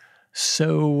staff?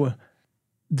 So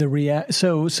I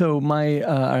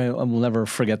will never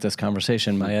forget this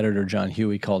conversation. My editor, John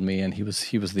Huey, called me, and he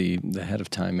was the head of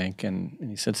Time Inc. And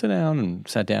he said, sit down, and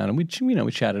sat down, and we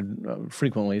chatted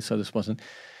frequently. So this wasn't,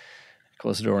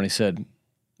 closed the door, and he said,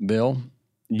 Bill,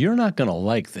 you're not going to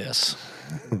like this.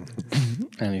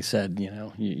 And he said,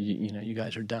 you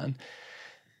guys are done.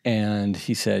 And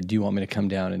he said, do you want me to come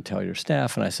down and tell your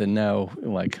staff? And I said, no,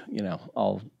 I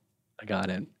got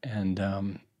it. And,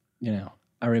 I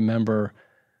remember,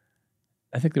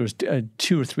 I think there was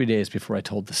 2 or 3 days before I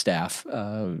told the staff,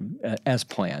 as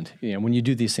planned. When you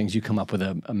do these things, you come up with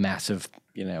a massive,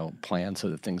 plan so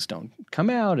that things don't come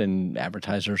out and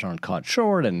advertisers aren't caught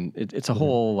short. And it's a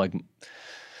whole, like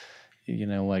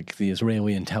the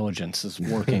Israeli intelligence is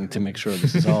working to make sure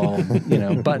this is all,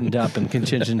 buttoned up and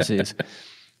contingencies.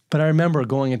 But I remember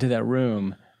going into that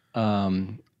room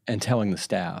and telling the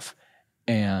staff,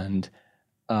 and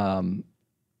through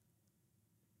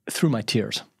my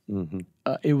tears. Mm-hmm.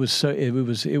 It was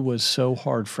so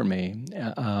hard for me.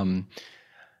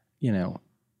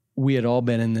 We had all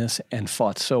been in this and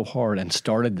fought so hard and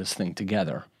started this thing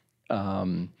together.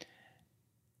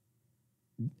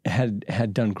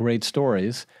 Had done great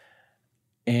stories,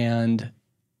 and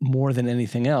more than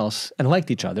anything else, and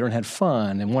liked each other and had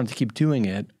fun and wanted to keep doing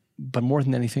it. But more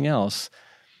than anything else,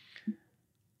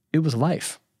 it was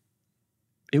life.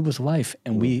 It was life,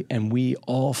 and we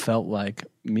all felt like,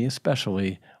 me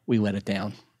especially, we let it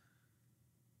down.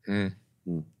 Mm.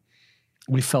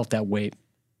 We felt that weight.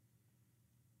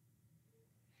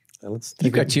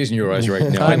 You've got tears in your eyes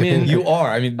right now. You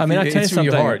are. I tell you something.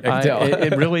 Your heart. I can tell.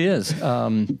 It really is.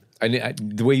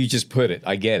 The way you just put it,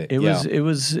 I get it. It was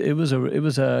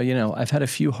a. I've had a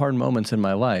few hard moments in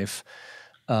my life,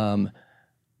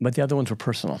 but the other ones were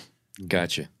personal.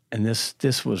 Gotcha. And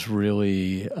this was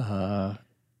really a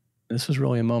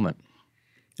moment.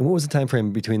 And what was the time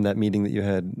frame between that meeting that you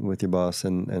had with your boss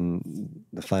and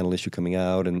the final issue coming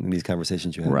out and these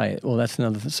conversations you had? Right. Well, that's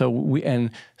another thing. So we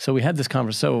had this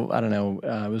conversation. So I don't know.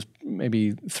 It was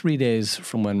maybe 3 days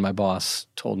from when my boss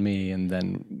told me, and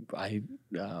then I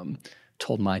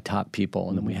told my top people,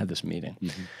 and then we had this meeting.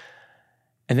 Mm-hmm.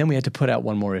 And then we had to put out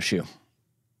one more issue.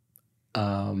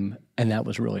 And that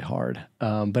was really hard.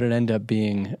 But it ended up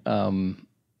being,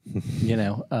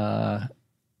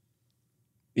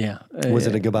 yeah. Was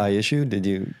it a goodbye issue? Did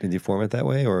you form it that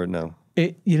way, or no?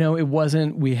 It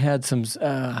wasn't. We had some.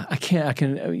 I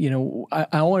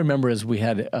all I remember is we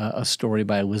had a story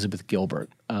by Elizabeth Gilbert,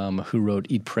 who wrote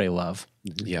Eat, Pray, Love,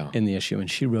 in the issue, and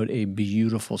she wrote a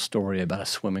beautiful story about a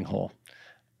swimming hole,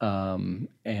 and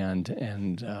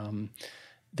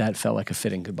that felt like a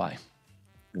fitting goodbye.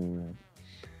 Mm.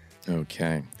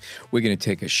 Okay. We're going to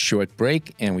take a short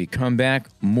break, and we come back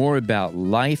more about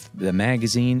Life, the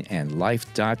magazine, and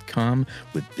Life.com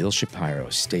with Bill Shapiro.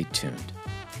 Stay tuned.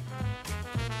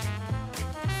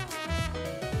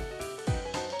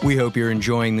 We hope you're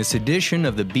enjoying this edition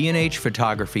of the B&H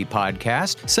Photography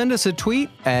Podcast. Send us a tweet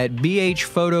at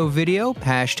BHPhotoVideo,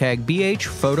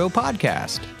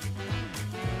 #BHPhotoPodcast.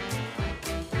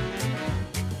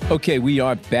 Okay, we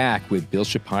are back with Bill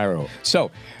Shapiro. So,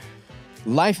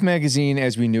 Life magazine,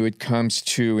 as we knew it, comes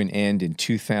to an end in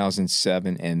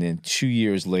 2007, and then 2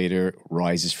 years later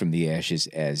rises from the ashes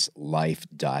as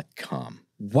Life.com.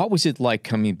 What was it like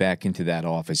coming back into that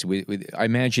office? I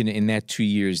imagine in that 2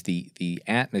 years, the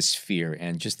atmosphere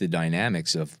and just the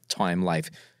dynamics of Time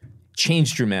Life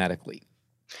changed dramatically.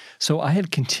 So I had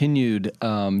continued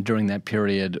during that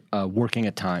period working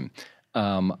at Time.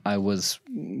 I was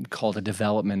called a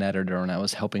development editor, and I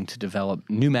was helping to develop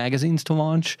new magazines to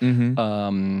launch,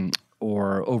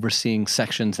 or overseeing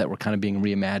sections that were kind of being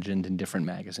reimagined in different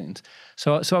magazines.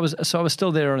 So I was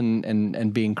still there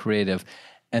and being creative,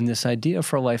 and this idea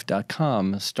for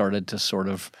Life.com started to sort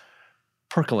of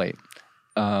percolate,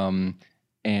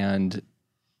 and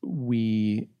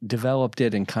we developed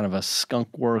it in kind of a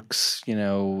skunk works,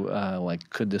 like,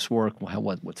 could this work?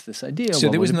 What's this idea? So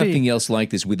there was nothing else like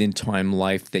this within Time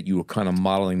Life that you were kind of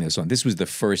modeling this on. This was the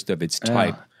first of its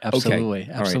type. Absolutely,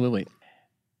 okay. Absolutely. Right.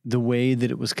 the way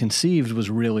that it was conceived was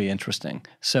really interesting.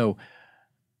 So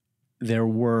there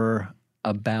were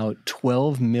about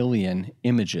 12 million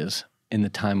images in the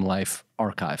Time Life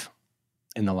archive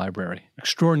in the library.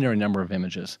 Extraordinary number of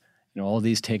images. All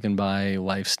these taken by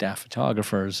Life staff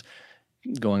photographers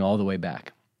going all the way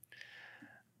back.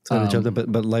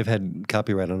 But Life had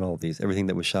copyright on all of these. Everything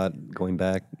that was shot going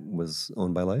back was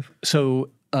owned by Life?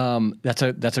 So that's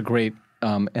a great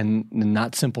and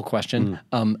not simple question.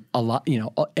 A lot,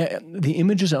 the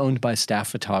images owned by staff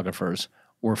photographers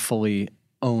were fully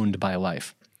owned by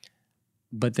Life,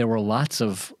 but there were lots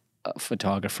of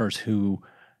photographers who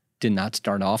did not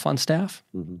start off on staff,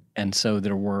 and so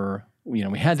there were, we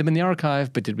had them in the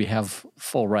archive, but did we have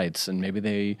full rights? And maybe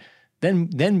they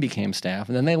then became staff,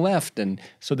 and then they left, and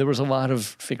so there was a lot of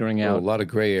figuring out a lot of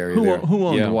gray area who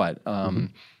owned what.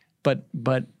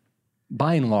 But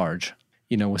by and large,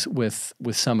 with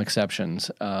some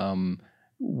exceptions,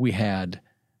 we had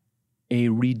a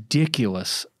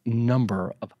ridiculous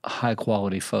number of high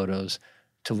quality photos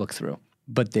to look through,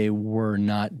 but they were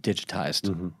not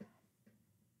digitized.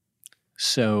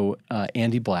 So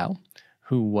Andy Blau,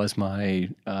 who was my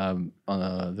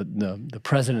the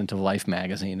president of Life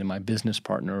magazine and my business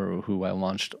partner, who I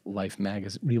relaunched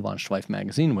Life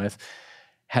magazine with,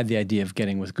 had the idea of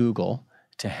getting with Google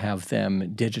to have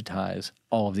them digitize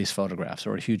all of these photographs,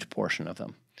 or a huge portion of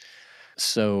them.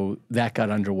 So that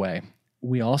got underway.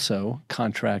 We also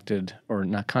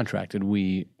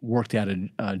we worked out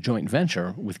a joint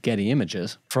venture with Getty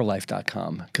Images for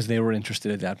Life.com, because they were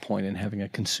interested at that point in having a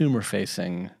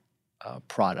consumer-facing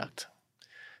product.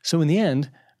 So in the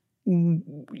end,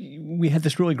 we had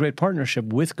this really great partnership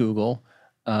with Google,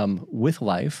 with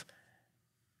Life,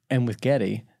 and with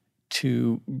Getty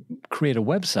to create a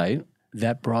website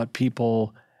that brought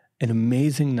people an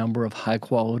amazing number of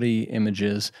high-quality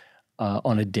images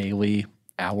on a daily,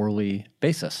 hourly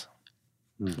basis.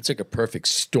 It's like a perfect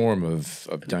storm of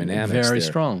dynamics. Very there.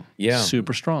 strong. Yeah.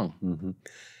 Super strong.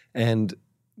 And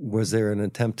was there an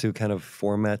attempt to kind of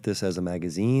format this as a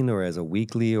magazine or as a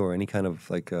weekly or any kind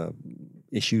of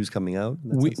issues coming out?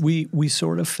 We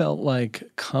sort of felt like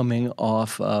coming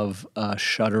off of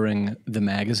shuttering the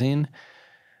magazine,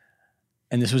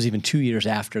 and this was even 2 years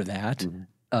after that,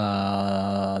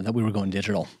 that we were going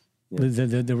digital.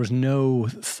 Yeah. There was no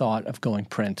thought of going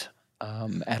print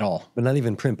at all. But not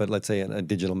even print, but let's say a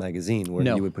digital magazine where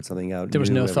you would put something out. There was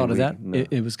no thought of that. No.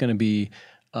 It was going to be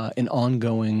an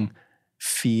ongoing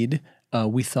feed.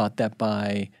 We thought that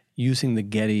by using the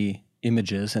Getty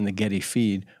images and the Getty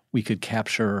feed, we could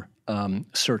capture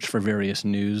search for various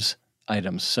news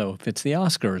items. So if it's the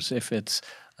Oscars, if it's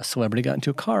a celebrity got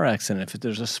into a car accident, if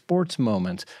there's a sports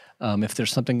moment, if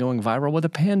there's something going viral with a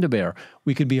panda bear,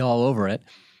 we could be all over it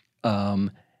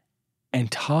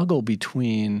and toggle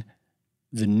between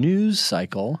the news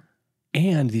cycle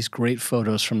and these great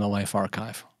photos from the Life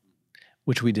archive,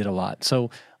 which we did a lot.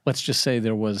 So let's just say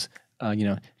there was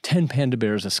 10 panda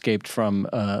bears escaped from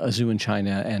a zoo in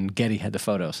China, and Getty had the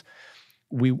photos.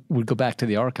 We would go back to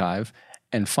the archive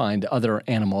and find other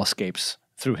animal escapes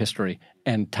through history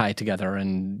and tie it together,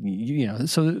 and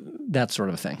so that sort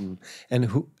of thing.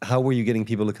 And how were you getting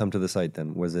people to come to the site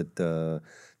then? Was it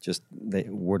just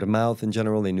word of mouth in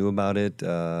general? They knew about it.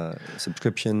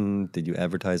 Subscription? Did you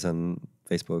advertise on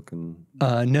Facebook?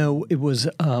 No, it was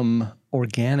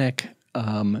organic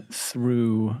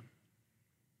through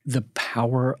the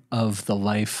power of the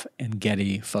Life and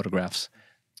Getty photographs.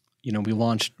 We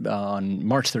launched on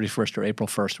March 31st or April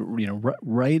 1st,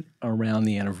 right around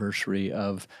the anniversary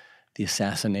of the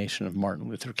assassination of Martin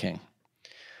Luther King.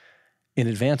 In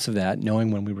advance of that,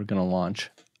 knowing when we were going to launch,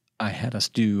 I had us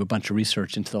do a bunch of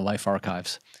research into the Life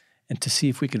archives and to see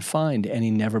if we could find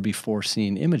any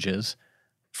never-before-seen images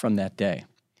from that day.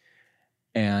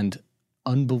 And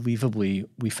unbelievably,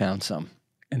 we found some.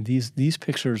 And these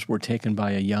pictures were taken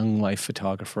by a young Life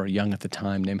photographer, young at the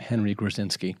time, named Henry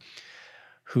Grzinski,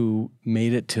 who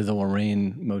made it to the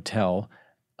Lorraine Motel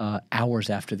hours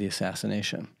after the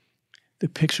assassination. The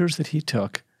pictures that he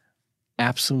took,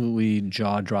 absolutely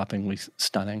jaw-droppingly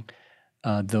stunning.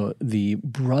 The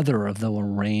brother of the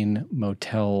Lorraine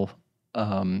Motel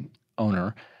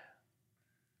owner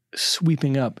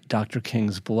sweeping up Dr.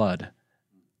 King's blood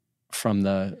from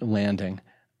the landing.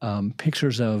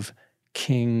 Pictures of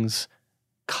King's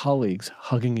colleagues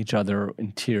hugging each other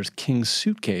in tears. King's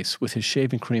suitcase with his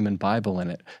shaving cream and Bible in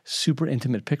it. Super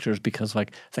intimate pictures because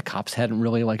the cops hadn't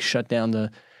really shut down the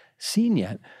scene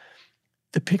yet.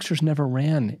 The pictures never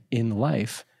ran in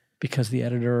Life because the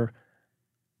editor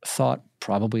thought,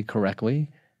 probably correctly,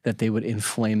 that they would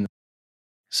inflame them.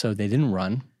 So they didn't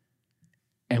run.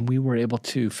 And we were able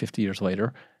to, 50 years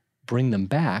later, bring them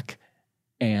back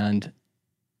And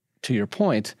to your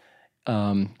point,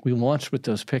 we launched with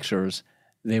those pictures.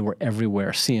 They were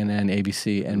everywhere: CNN,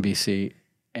 ABC, NBC,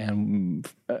 and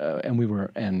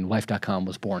Life.com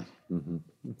was born. Mm-hmm.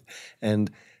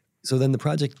 And so then the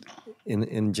project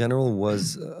in general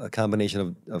was a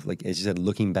combination of like, as you said,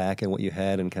 looking back at what you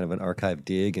had and kind of an archive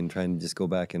dig and trying to just go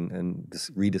back and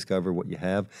rediscover what you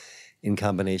have in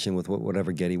combination with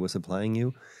whatever Getty was supplying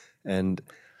you. And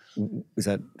is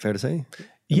that fair to say?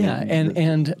 Yeah,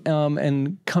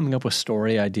 and coming up with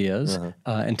story ideas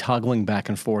and toggling back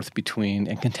and forth between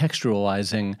and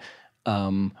contextualizing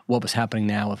what was happening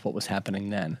now with what was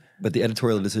happening then. But the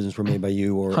editorial decisions were made by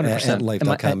you or 100%. at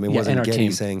Life.com. It wasn't Getty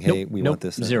team saying, "Hey, we want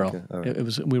this." Zero. Okay. All right. It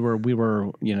was we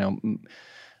were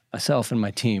myself and my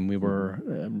team. We were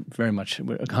very much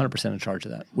 100% in charge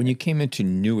of that. When you came into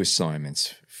new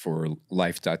assignments for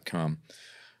Life.com,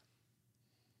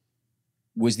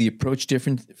 was the approach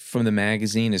different from the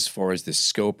magazine as far as the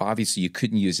scope? Obviously, you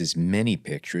couldn't use as many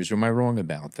pictures. Or am I wrong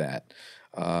about that?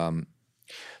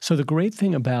 So the great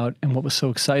thing about, and what was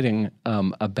so exciting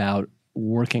about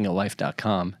working at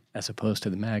Life.com as opposed to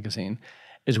the magazine,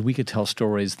 is we could tell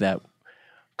stories that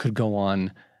could go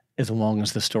on as long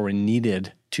as the story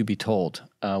needed to be told.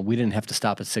 We didn't have to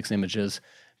stop at 6 images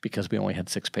because we only had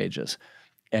 6 pages.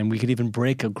 And we could even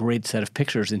break a great set of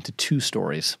pictures into 2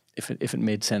 stories if it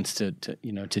made sense to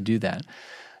do that.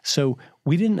 So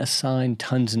we didn't assign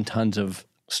tons and tons of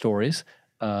stories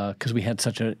because we had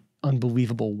such an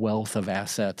unbelievable wealth of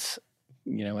assets,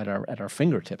 at our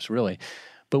fingertips, really.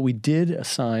 But we did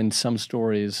assign some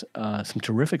stories, some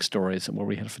terrific stories, where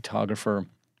we had a photographer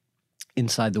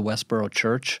inside the Westboro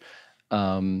Church.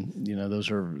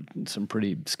 Those are some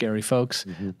pretty scary folks.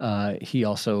 Mm-hmm. He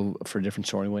also, for a different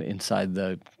story, went inside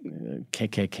the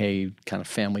KKK kind of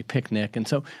family picnic. And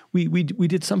so we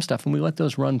did some stuff, and we let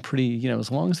those run pretty, as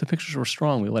long as the pictures were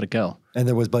strong, we let it go. And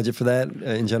there was budget for that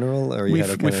in general? Or we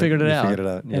figured it out.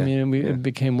 Yeah. It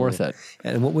became worth it.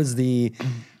 And what was the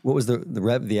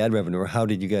ad revenue, or how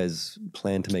did you guys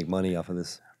plan to make money off of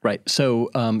this? Right.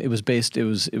 So it was based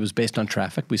on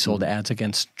traffic. We sold ads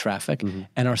against traffic,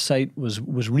 and our site was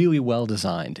really well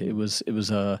designed. It was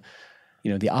the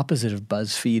opposite of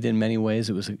BuzzFeed in many ways.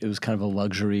 It was kind of a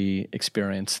luxury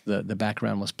experience. The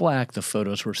background was black. The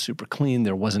photos were super clean.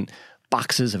 There wasn't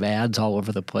boxes of ads all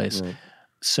over the place. Right.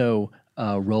 So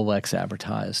Rolex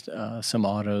advertised, some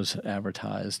autos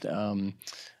advertised.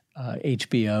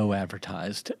 HBO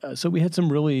advertised. So we had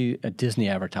some really Disney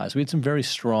advertised. We had some very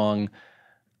strong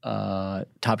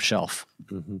top shelf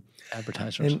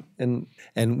advertisers. And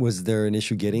was there an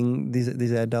issue getting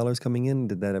these ad dollars coming in?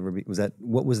 Did that ever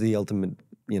what was the ultimate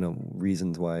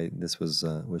reasons why this was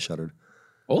shuttered?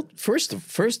 Well, first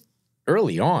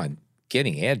early on,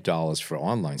 getting ad dollars for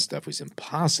online stuff was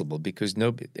impossible because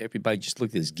everybody just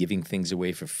looked at it as giving things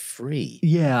away for free.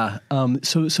 Yeah.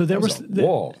 So there was a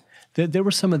wall. There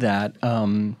was some of that.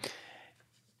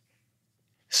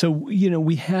 So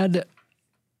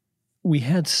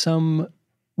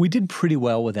we did pretty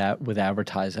well with that, with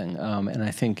advertising. And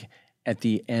I think at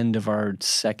the end of our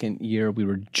second year, we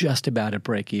were just about at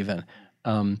break even.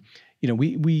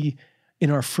 We in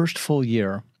our first full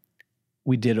year,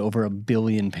 we did over 1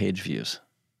 billion page views.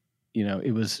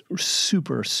 It was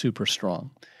super, super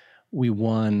strong. We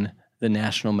won the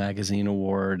National Magazine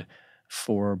Award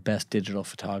for Best Digital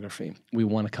Photography. We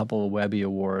won a couple of Webby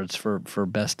Awards for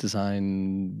Best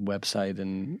Design Website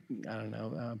and,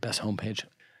 Best Homepage.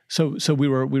 So we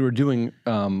were doing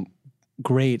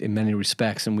great in many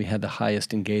respects, and we had the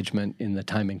highest engagement in the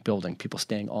Time Inc. building, people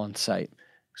staying on site.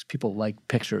 Because people like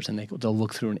pictures, and they'll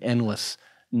look through an endless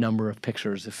number of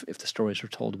pictures if the stories are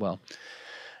told well.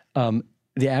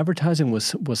 The advertising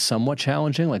was somewhat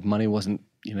challenging, like money wasn't,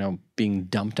 being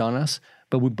dumped on us.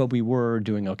 But we were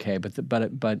doing okay. But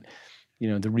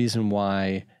the reason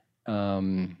why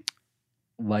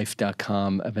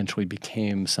Life.com eventually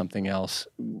became something else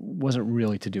wasn't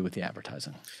really to do with the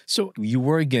advertising. So you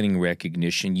were getting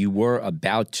recognition. You were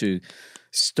about to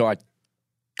start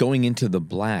going into the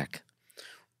black.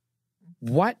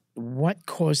 What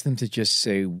caused them to just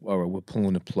say, "All right, we're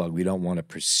pulling the plug. We don't want to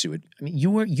pursue it"? I mean,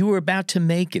 you were about to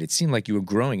make it. It seemed like you were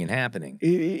growing and happening.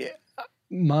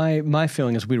 My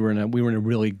feeling is we were in a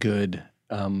really good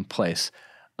place.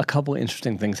 A couple of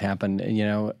interesting things happened.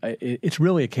 It's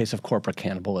really a case of corporate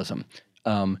cannibalism.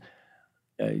 Our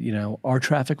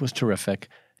traffic was terrific.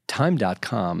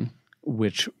 Time.com,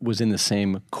 which was in the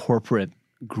same corporate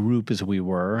group as we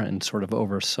were and sort of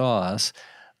oversaw us,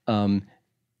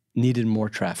 needed more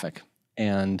traffic.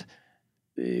 And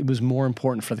it was more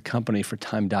important for the company, for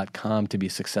Time.com to be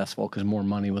successful because more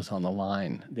money was on the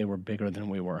line. They were bigger than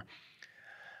we were.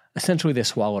 Essentially, they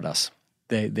swallowed us.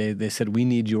 They said, we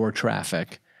need your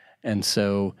traffic. And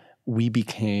so we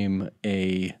became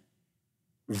a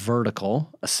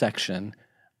vertical, a section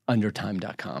under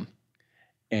time.com.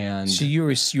 And So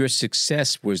your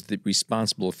success was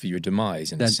responsible for your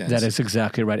demise, in a sense. that is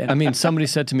exactly right. I mean, somebody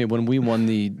said to me when we won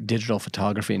the Digital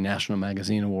Photography National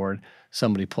Magazine Award,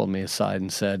 somebody pulled me aside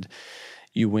and said,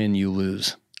 you win, you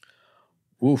lose.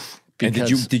 Oof. And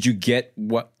did you get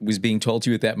what was being told to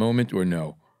you at that moment, or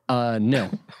no? No,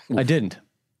 I didn't.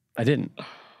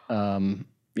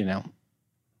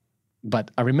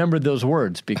 But I remembered those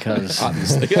words because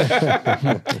Obviously.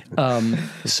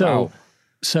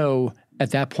 So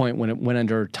at that point, when it went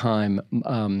under Time,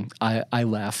 I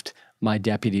left. My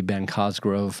deputy, Ben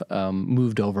Cosgrove,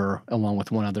 moved over along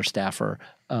with one other staffer,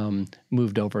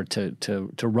 moved over to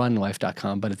run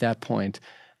Life.com. But at that point,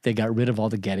 they got rid of all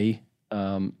the Getty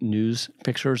news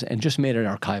pictures and just made it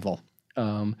archival.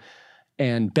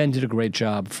 And Ben did a great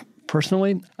job.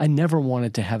 Personally, I never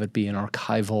wanted to have it be an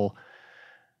archival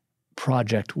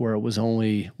project where it was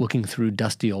only looking through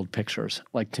dusty old pictures.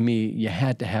 Like, to me, you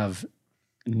had to have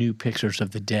new pictures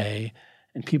of the day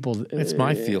and people. That's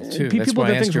my field too. People That's why I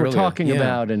that asked things you we're earlier. talking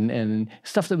about and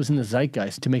stuff that was in the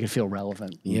zeitgeist to make it feel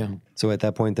relevant. Yeah. So at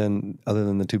that point, then, other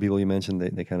than the two people you mentioned,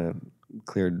 they kind of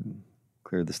cleared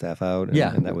the staff out.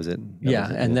 And that was it.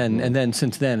 And then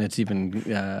since then, it's even.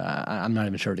 I'm not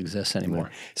even sure it exists anymore.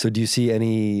 Right. So do you see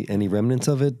any remnants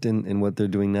of it in what they're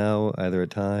doing now, either at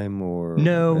Time or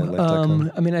No, at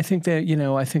Life.com? I mean, I think that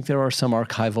I think there are some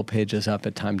archival pages up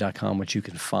at time.com which you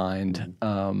can find,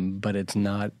 but it's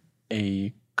not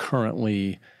a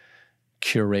currently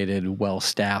curated,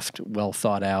 well-staffed,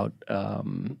 well-thought-out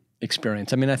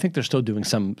experience. I mean, I think they're still doing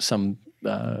some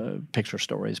picture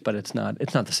stories, but it's not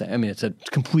the same. I mean, it's a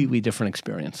completely different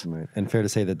experience. Right. And fair to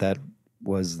say that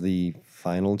was the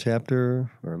final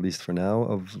chapter, or at least for now,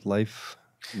 of Life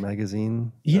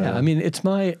magazine? Yeah, I mean, it's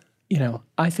my,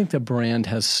 I think the brand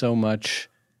has so much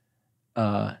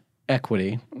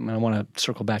equity. I mean, I want to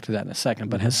circle back to that in a second,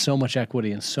 but has so much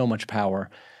equity and so much power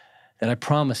that I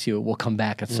promise you it will come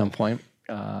back at some point.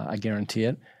 I guarantee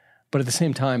it. But at the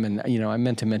same time, and I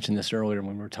meant to mention this earlier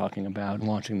when we were talking about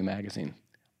launching the magazine.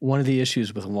 One of the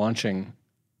issues with launching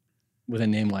with a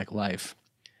name like Life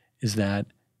is that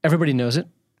everybody knows it.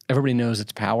 Everybody knows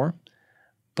its power,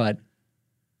 but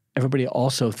everybody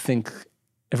also thinks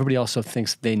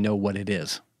they know what it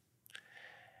is.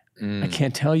 I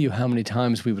can't tell you how many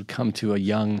times we would come to a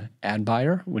young ad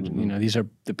buyer. Which, these are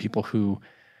the people who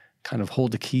kind of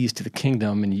hold the keys to the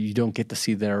kingdom, and you don't get to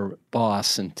see their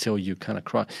boss until you kind of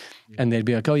cross. And they'd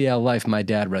be like, "Oh yeah, Life. My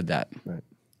dad read that."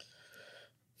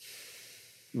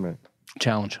 Right.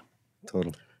 Challenge.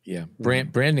 Totally. Yeah.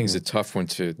 Branding's a tough one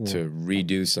to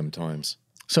redo sometimes.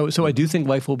 So I do think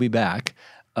Life will be back.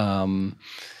 If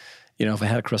I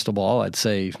had a crystal ball, I'd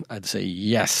say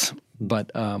yes, but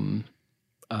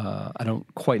I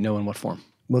don't quite know in what form.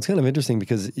 Well, it's kind of interesting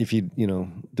because if you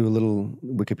do a little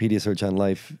Wikipedia search on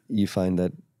Life, you find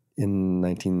that in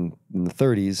the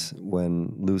 30s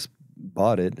when Luce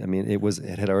bought it, I mean,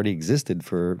 it had already existed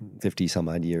for 50 some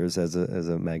odd years as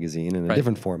a magazine in a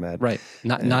different format. Right.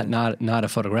 Not a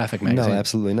photographic magazine. No,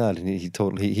 absolutely not. And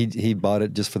he bought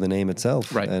it just for the name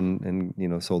itself. Right. And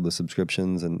sold the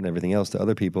subscriptions and everything else to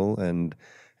other people and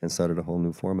started a whole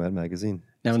new format magazine.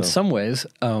 Now, in some ways,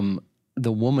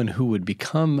 the woman who would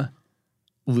become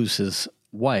Luce's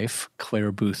wife,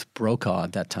 Claire Booth Brokaw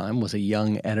at that time, was a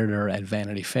young editor at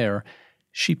Vanity Fair.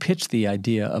 She pitched the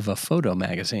idea of a photo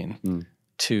magazine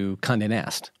to Condé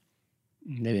Nast.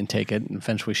 They didn't take it, and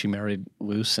eventually she married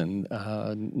Luce, and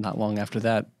not long after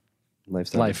that,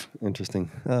 Life. Interesting.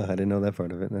 Oh, I didn't know that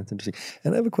part of it. That's interesting.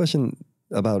 And I have a question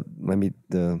about maybe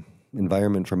the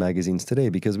environment for magazines today,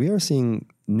 because we are seeing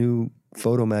new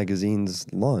photo magazines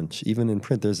launch, even in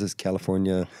print. There's this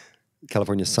California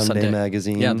Sunday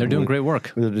magazine. Yeah, they're doing great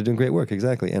work. They're doing great work,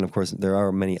 exactly. And of course, there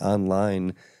are many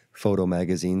online photo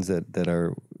magazines that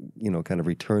are, kind of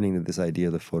returning to this idea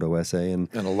of the photo essay. And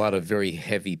a lot of very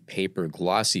heavy paper,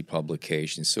 glossy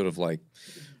publications, sort of like,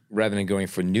 rather than going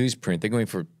for newsprint, they're going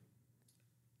for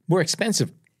more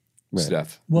expensive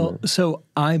stuff. Well, so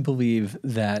I believe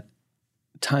that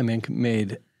Time Inc.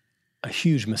 made a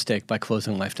huge mistake by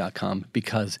closing Life.com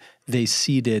because they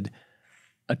ceded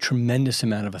a tremendous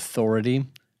amount of authority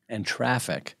and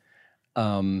traffic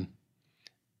around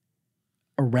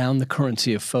the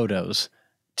currency of photos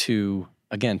to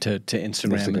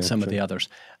Instagram and some of the others,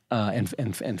 and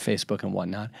Facebook and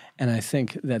whatnot. And I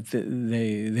think that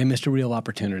they missed a real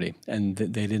opportunity, and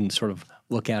they didn't sort of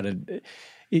look at it.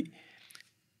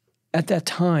 At that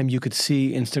time, you could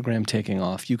see Instagram taking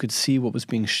off. You could see what was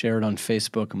being shared on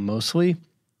Facebook mostly,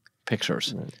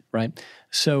 pictures, right?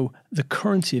 So the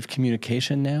currency of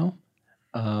communication now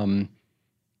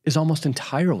is almost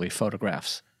entirely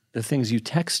photographs. The things you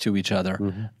text to each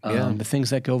other, the things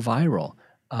that go viral,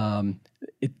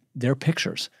 they're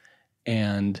pictures.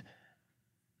 And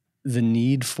the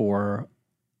need for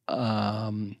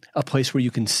a place where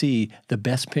you can see the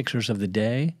best pictures of the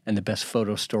day and the best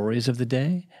photo stories of the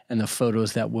day and the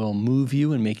photos that will move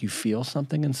you and make you feel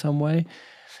something in some way,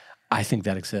 I think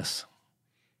that exists.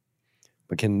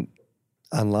 But can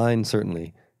online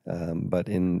certainly, but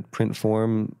in print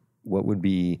form, what would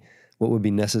be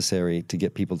necessary to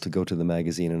get people to go to the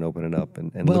magazine and open it up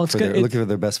and look for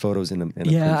their best photos in a print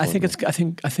form?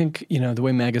 I think the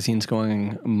way magazines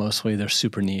going, mostly they're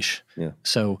super niche. Yeah.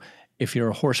 So if you're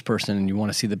a horse person and you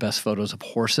want to see the best photos of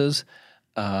horses,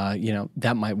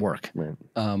 that might work. Right.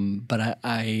 But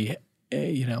I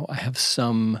have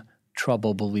some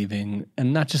trouble believing,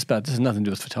 and not just about, this has nothing to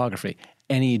do with photography,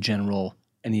 any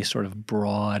sort of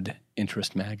broad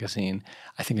interest magazine,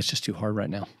 I think it's just too hard right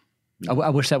now. I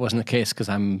wish that wasn't the case because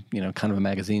I'm, kind of a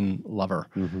magazine lover.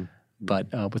 Mm-hmm. But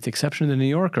with the exception of the New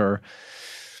Yorker,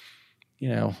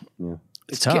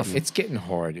 it's tough. It's getting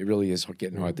hard. It really is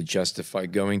getting hard to justify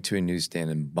going to a newsstand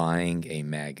and buying a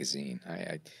magazine.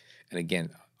 And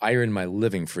again, I earned my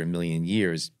living for a million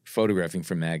years photographing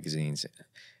for magazines.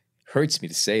 Hurts me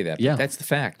to say that, but that's the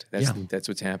fact. That's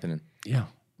what's happening. Yeah.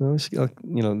 Well,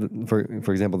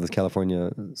 for example, this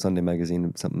California Sunday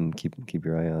magazine, something keep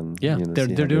your eye on. Yeah, they're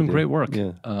doing great work.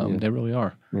 Yeah, they really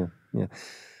are. Yeah.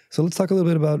 So let's talk a little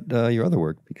bit about your other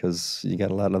work, because you got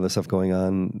a lot of other stuff going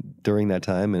on during that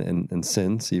time and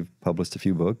since. You've published a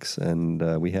few books,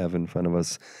 and we have in front of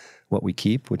us What We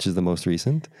Keep, which is the most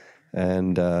recent.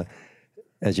 And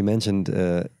as you mentioned,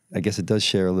 I guess it does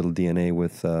share a little DNA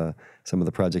with some of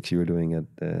the projects you were doing at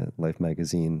Life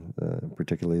magazine,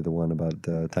 particularly the one about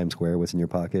Times Square, what's in your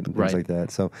pocket, and things like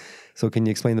that. So can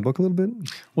you explain the book a little bit?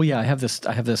 Well, yeah, I have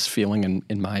this feeling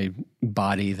in my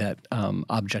body that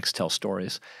objects tell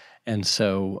stories. And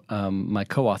so my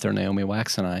co-author, Naomi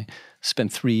Wax, and I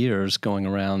spent 3 years going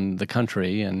around the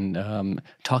country and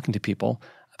talking to people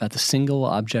about the single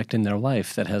object in their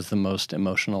life that has the most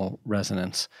emotional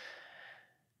resonance,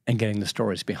 and getting the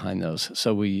stories behind those.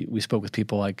 So we spoke with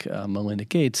people like Melinda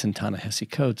Gates and Ta-Nehisi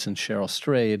Coates and Cheryl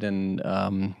Strayed and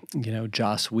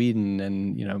Joss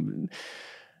Whedon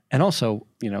and also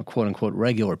quote unquote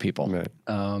regular people. Right.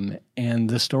 And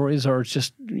the stories are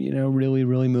just really,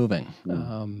 really moving.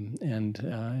 And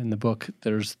in the book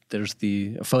there's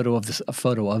a photo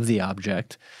of the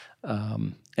object,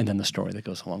 and then the story that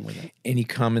goes along with it. Any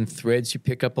common threads you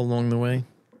pick up along the way?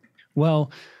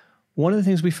 Well, one of the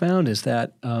things we found is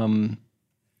that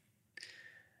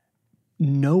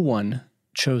no one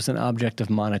chose an object of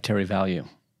monetary value.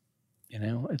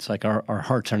 It's like our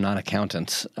hearts are not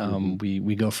accountants.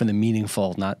 We go for the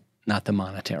meaningful, not the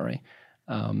monetary.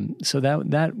 So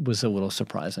that was a little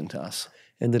surprising to us.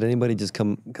 And did anybody just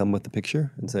come with the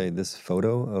picture and say, this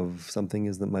photo of something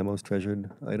is my most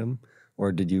treasured item? Or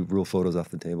did you rule photos off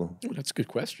the table? Oh, that's a good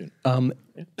question.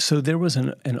 So there was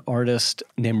an artist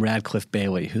named Radcliffe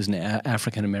Bailey, who's an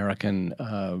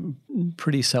African-American,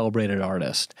 pretty celebrated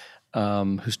artist,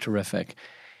 who's terrific.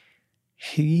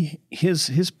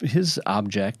 His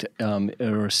object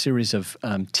are a series of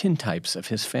tintypes of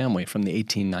his family from the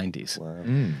 1890s,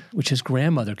 which his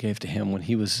grandmother gave to him when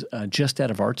he was just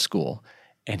out of art school.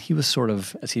 And he was sort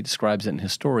of, as he describes it in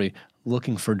his story,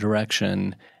 looking for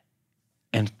direction,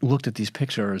 and looked at these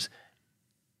pictures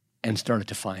and started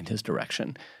to find his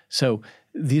direction. So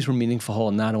these were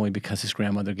meaningful not only because his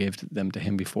grandmother gave them to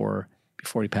him before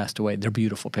he passed away. They're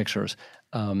beautiful pictures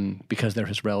because they're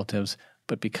his relatives,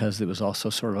 but because it was also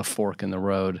sort of a fork in the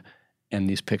road, and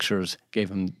these pictures gave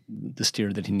him the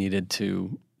steer that he needed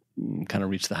to kind of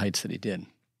reach the heights that he did.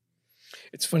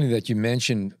 It's funny that you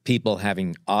mentioned people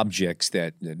having objects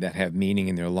that have meaning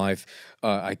in their life.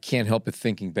 I can't help but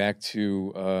thinking back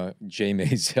to Jay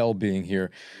Maisel being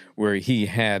here, where he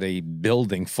had a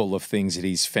building full of things that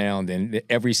he's found, and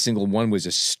every single one was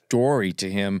a story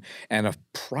to him and a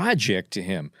project to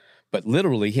him. But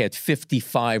literally, he had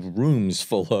 55 rooms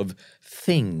full of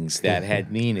things that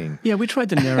had meaning. Yeah, we tried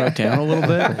to narrow it down a little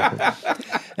bit.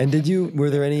 And did you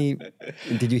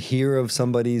hear of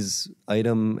somebody's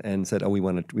item and said, "Oh, we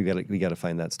got to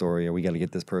find that story, or we got to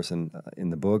get this person in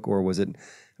the book," or was it? I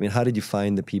mean, how did you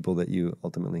find the people that you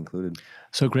ultimately included?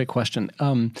 So, great question.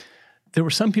 There were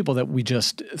some people that we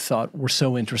just thought were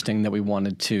so interesting that we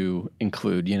wanted to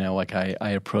include. Like I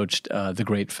approached the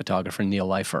great photographer Neil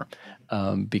Leifer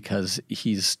because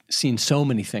he's seen so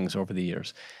many things over the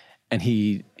years, and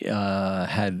he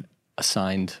had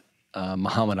assigned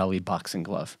Muhammad Ali boxing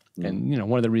glove. And,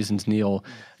 one of the reasons Neil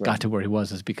got to where he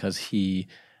was is because he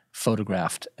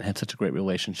photographed and had such a great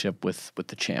relationship with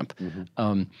the champ.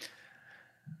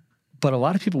 But a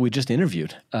lot of people we just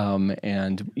interviewed,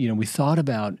 and we thought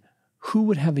about who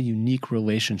would have a unique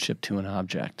relationship to an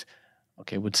object.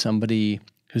 Okay, would somebody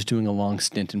who's doing a long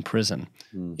stint in prison,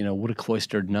 would a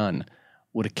cloistered nun,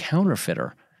 would a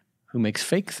counterfeiter who makes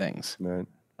fake things, Right.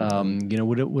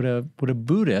 Would a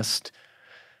Buddhist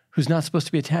who's not supposed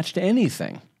to be attached to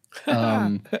anything.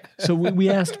 So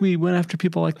we went after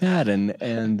people like that,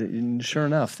 and sure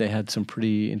enough, they had some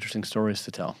pretty interesting stories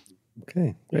to tell.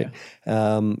 Okay, great.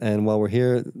 And while we're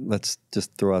here, let's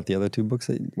just throw out the other two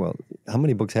books. How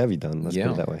many books have you done? Let's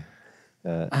put it that way.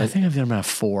 I think I've done about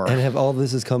 4. And have all of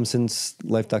this has come since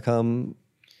Life.com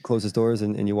closed its doors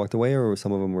and you walked away, or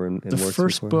some of them were in The works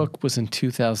first before? book was in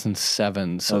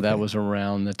 2007, so that was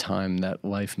around the time that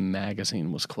Life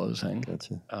magazine was closing.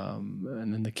 Gotcha.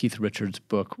 And then the Keith Richards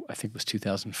book, I think, was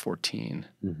 2014.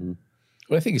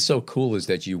 What I think is so cool is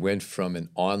that you went from an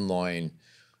online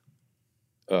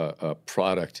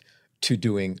product to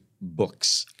doing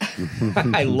books.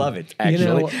 I love it,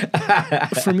 actually.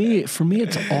 For me,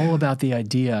 it's all about the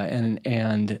idea,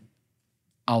 and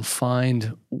I'll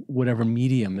find whatever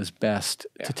medium is best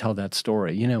to tell that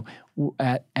story.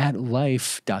 At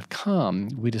Life.com,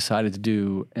 we decided to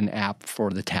do an app for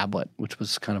the tablet, which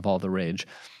was kind of all the rage.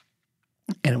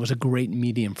 And it was a great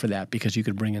medium for that because you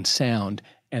could bring in sound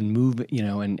and move,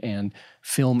 and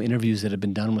film interviews that had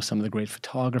been done with some of the great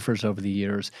photographers over the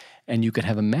years. And you could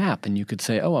have a map and you could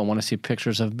say, oh, I want to see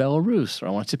pictures of Belarus, or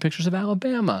I want to see pictures of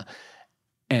Alabama,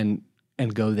 and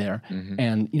go there.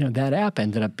 And, that app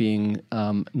ended up being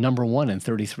number 1 in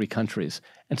 33 countries.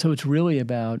 And so it's really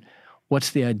about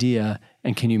what's the idea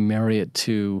and can you marry it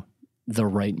to the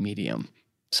right medium?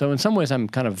 So in some ways I'm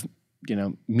kind of,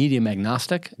 medium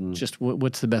agnostic, just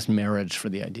what's the best marriage for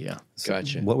the idea.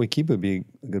 Gotcha. What We Keep would be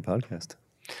a good podcast.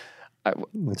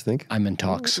 What do you think? I'm in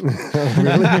talks. All right,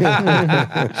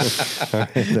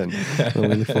 then. Well,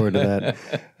 we look forward to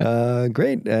that.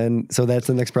 Great. And so that's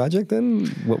the next project then?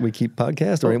 What We Keep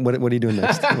podcast? Or what are you doing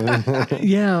next?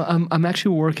 Yeah, I'm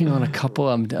actually working on a couple.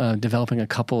 I'm developing a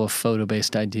couple of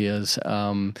photo-based ideas.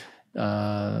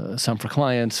 Some for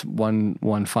clients,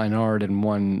 one fine art, and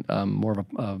one more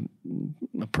of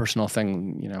a personal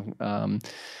thing,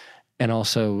 and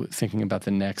also thinking about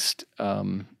the next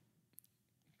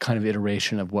kind of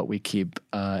iteration of What We Keep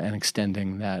and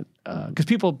extending that because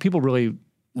people really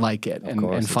like it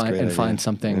and find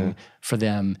something for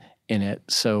them in it.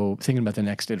 So thinking about the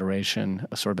next iteration,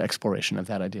 a sort of exploration of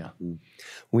that idea.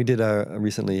 We did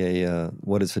recently a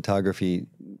What is Photography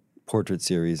portrait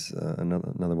series,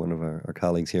 another one of our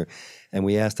colleagues here, and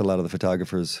we asked a lot of the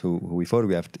photographers who we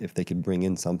photographed if they could bring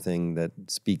in something that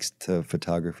speaks to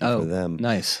photography for them.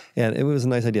 Nice. And it was a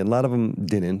nice idea. A lot of them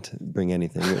didn't bring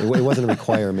anything. It wasn't a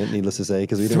requirement, needless to say,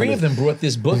 because we didn't 3 of them brought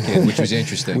this book in, which was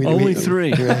interesting. Only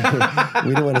 3. We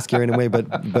didn't want to scare anyone away,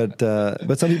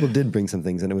 but some people did bring some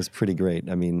things, and it was pretty great.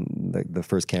 I mean, the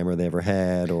first camera they ever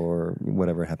had, or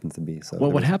whatever it happens to be. So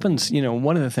well, what happens,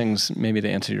 one of the things, maybe to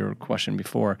answer your question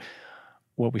before,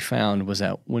 what we found was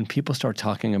that when people start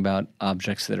talking about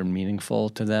objects that are meaningful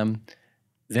to them,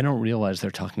 they don't realize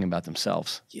they're talking about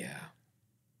themselves. Yeah.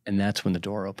 And that's when the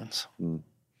door opens.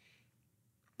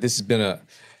 This has been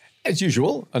as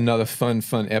usual, another fun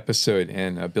episode.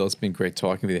 And Bill, it's been great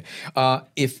talking with you.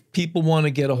 If people want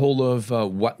to get a hold of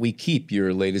What We Keep,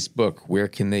 your latest book, where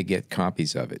can they get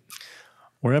copies of it?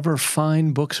 Wherever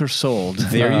fine books are sold.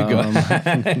 There you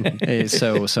go.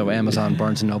 So Amazon,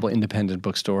 Barnes & Noble, independent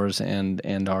bookstores,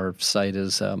 and our site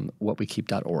is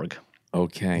whatwekeep.org.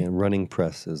 Okay. And Running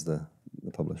Press is the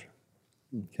publisher.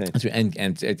 Okay. That's right.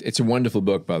 And it's a wonderful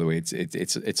book, by the way.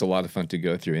 It's a lot of fun to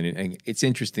go through, and it's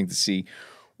interesting to see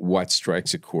what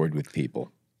strikes a chord with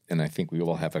people. And I think we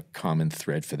all have a common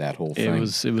thread for that whole thing. It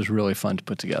was really fun to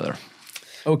put together.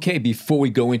 Okay, before we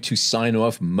go into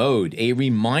sign-off mode, a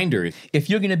reminder, if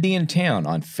you're going to be in town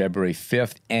on February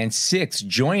 5th and 6th,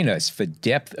 join us for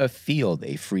Depth of Field,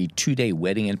 a free 2-day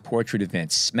wedding and portrait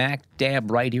event smack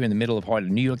dab right here in the middle of heart of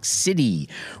New York City.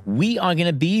 We are going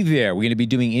to be there. We're going to be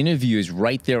doing interviews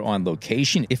right there on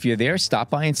location. If you're there, stop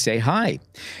by and say hi.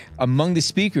 Among the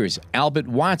speakers, Albert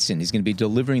Watson is going to be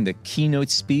delivering the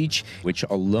keynote speech, which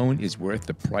alone is worth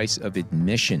the price of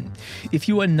admission. If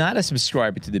you are not a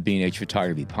subscriber to the B&H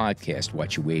Photography Podcast,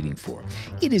 what you're waiting for?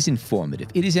 It is informative,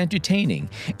 it is entertaining,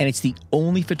 and it's the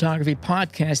only photography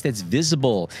podcast that's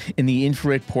visible in the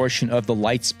infrared portion of the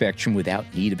light spectrum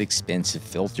without need of expensive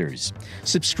filters. iTunes.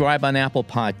 Subscribe on Apple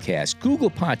Podcasts, Google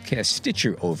Podcasts,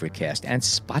 Stitcher, Overcast, and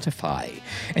Spotify.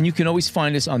 And you can always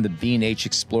find us on the B&H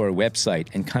Explorer website,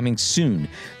 and coming soon,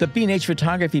 the B&H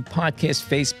Photography Podcast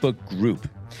Facebook group.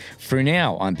 For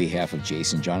now, on behalf of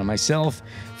Jason, John, and myself,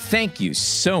 thank you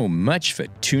so much for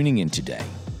tuning in today.